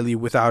struggle mightily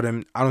without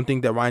him. I don't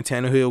think that Ryan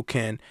Tannehill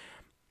can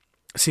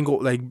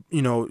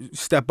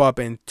step up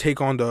and take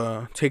on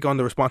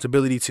the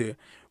responsibility to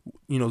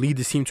lead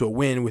this team to a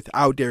win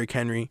without Derrick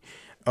Henry.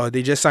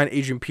 They just signed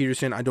Adrian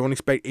Peterson. I don't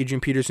expect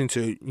Adrian Peterson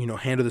to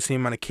handle the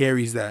same amount of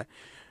carries that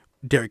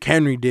Derrick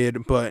Henry did,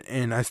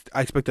 and I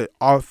expect an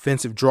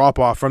offensive drop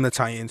off from the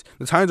Titans.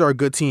 The Titans are a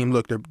good team.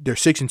 Look, they're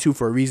 6-2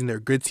 for a reason. They're a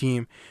good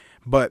team,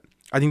 but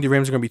I think the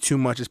Rams are going to be too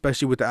much,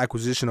 especially with the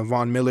acquisition of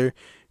Von Miller.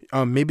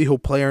 Maybe he'll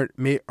play, or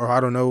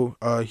I don't know.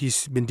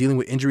 He's been dealing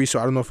with injuries, so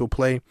I don't know if he'll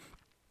play.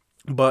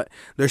 But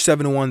they're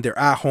 7-1. They're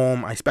at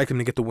home. I expect them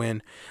to get the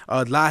win.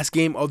 Last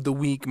game of the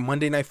week,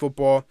 Monday Night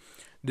Football.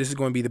 This is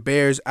going to be the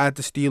Bears at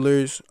the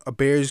Steelers.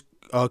 Bears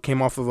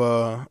came off of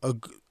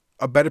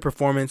a better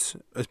performance,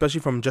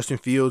 especially from Justin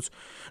Fields.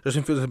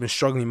 Justin Fields has been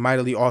struggling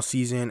mightily all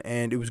season,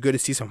 and it was good to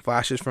see some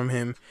flashes from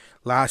him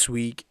last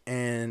week.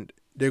 And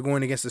they're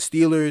going against the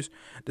Steelers.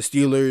 The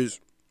Steelers,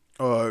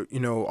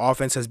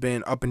 offense has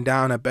been up and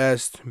down at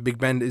best. Big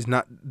Ben does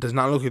not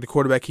look like the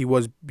quarterback he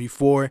was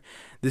before.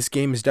 This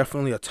game is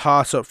definitely a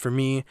toss-up for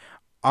me.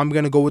 I'm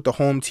going to go with the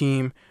home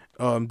team,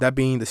 that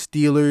being the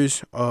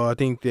Steelers. I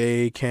think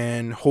they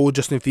can hold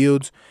Justin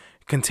Fields,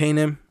 contain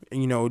him.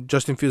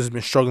 Justin Fields has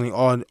been struggling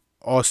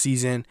all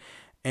season,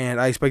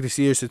 and I expect the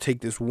Steelers to take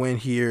this win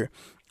here.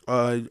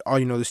 The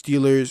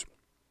Steelers,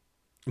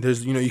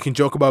 you can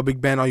joke about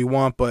Big Ben all you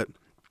want, but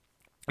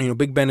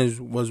Big Ben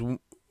was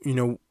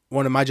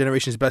one of my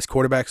generation's best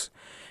quarterbacks,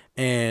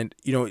 and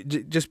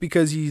just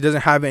because he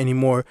doesn't have it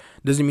anymore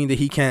doesn't mean that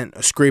he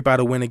can't scrape out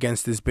a win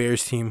against this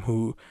Bears team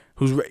who's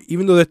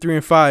even though they're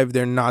 3-5,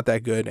 they're not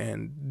that good,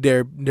 and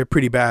they're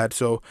pretty bad.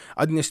 So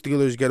I think the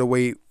Steelers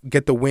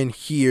get the win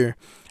here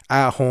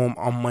at home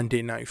on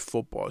Monday Night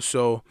Football.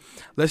 So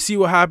let's see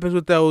what happens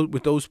with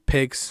those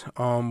picks.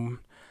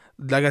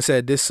 Like I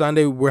said, this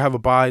Sunday we have a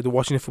bye. The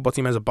Washington football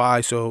team has a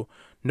bye, so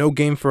no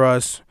game for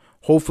us.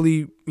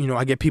 Hopefully,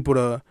 I get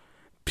people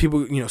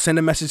send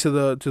a message to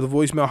the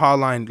voicemail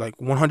hotline, like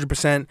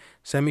 100%.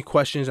 Send me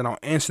questions and I'll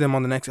answer them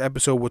on the next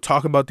episode. We'll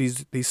talk about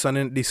these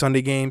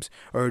Sunday games,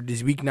 or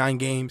these Week 9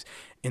 games,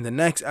 in the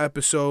next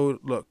episode.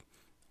 Look,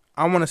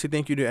 I want to say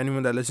thank you to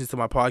anyone that listens to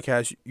my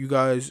podcast. You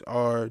guys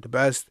are the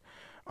best.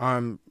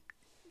 I'm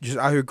just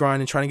out here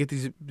grinding, trying to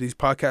get these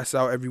podcasts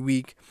out every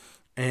week,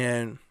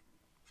 and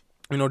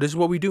this is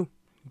what we do.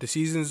 The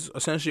season's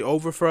essentially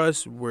over for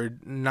us. We're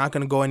not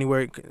going to go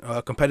anywhere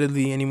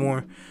competitively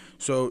anymore.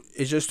 So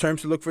it's just time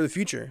to look for the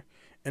future.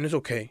 And it's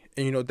okay.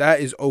 And, that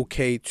is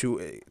okay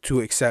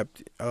to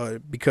accept,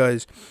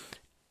 because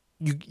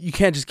you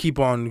can't just keep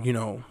on,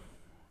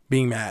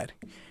 being mad.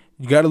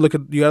 You got to look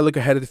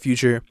ahead of the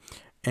future.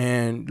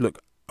 And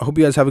look, I hope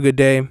you guys have a good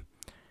day.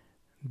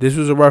 This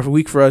was a rough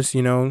week for us,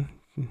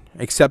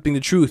 accepting the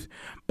truth.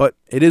 But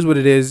it is what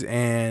it is,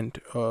 and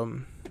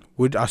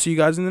I'll see you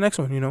guys in the next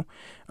one,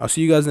 I'll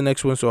see you guys in the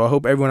next one. So I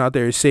hope everyone out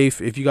there is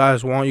safe. If you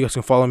guys want, you guys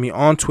can follow me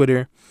on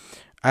Twitter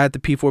at the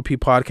P4P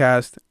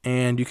podcast.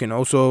 And you can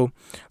also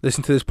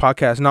listen to this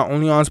podcast not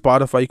only on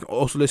Spotify, you can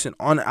also listen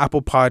on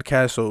Apple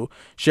Podcasts. So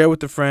share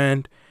with a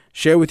friend,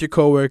 share with your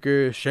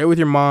coworker, share with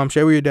your mom,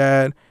 share with your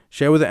dad,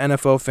 share with an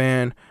NFL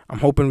fan. I'm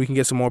hoping we can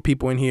get some more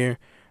people in here,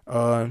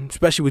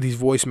 especially with these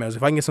voicemails.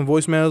 If I can get some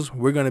voicemails,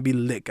 we're going to be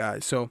lit,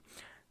 guys. So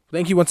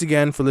Thank you once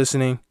again for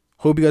listening.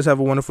 Hope you guys have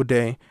a wonderful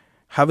day.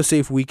 Have a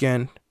safe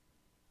weekend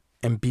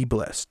and be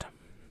blessed.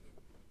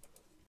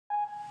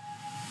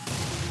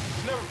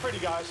 It's never pretty,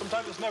 guys.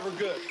 Sometimes it's never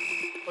good.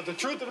 But the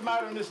truth of the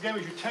matter in this game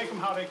is you take them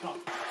how they come.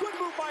 Good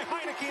move by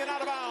Heineke and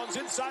out of bounds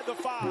inside the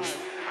 5.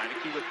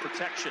 Heineke with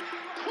protection.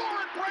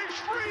 Florent breaks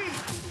free.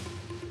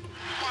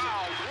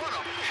 Wow, what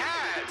a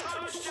pad.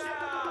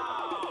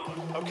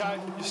 Okay?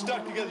 You're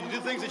stuck together. You do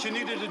things that you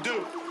needed to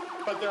do.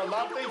 But there are a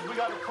lot of things we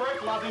got to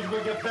correct, a lot of things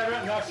we're going to get better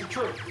at, and that's the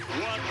truth.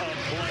 What a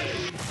play.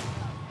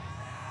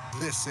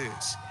 This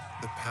is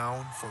the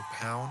Pound for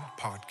Pound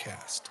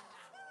podcast.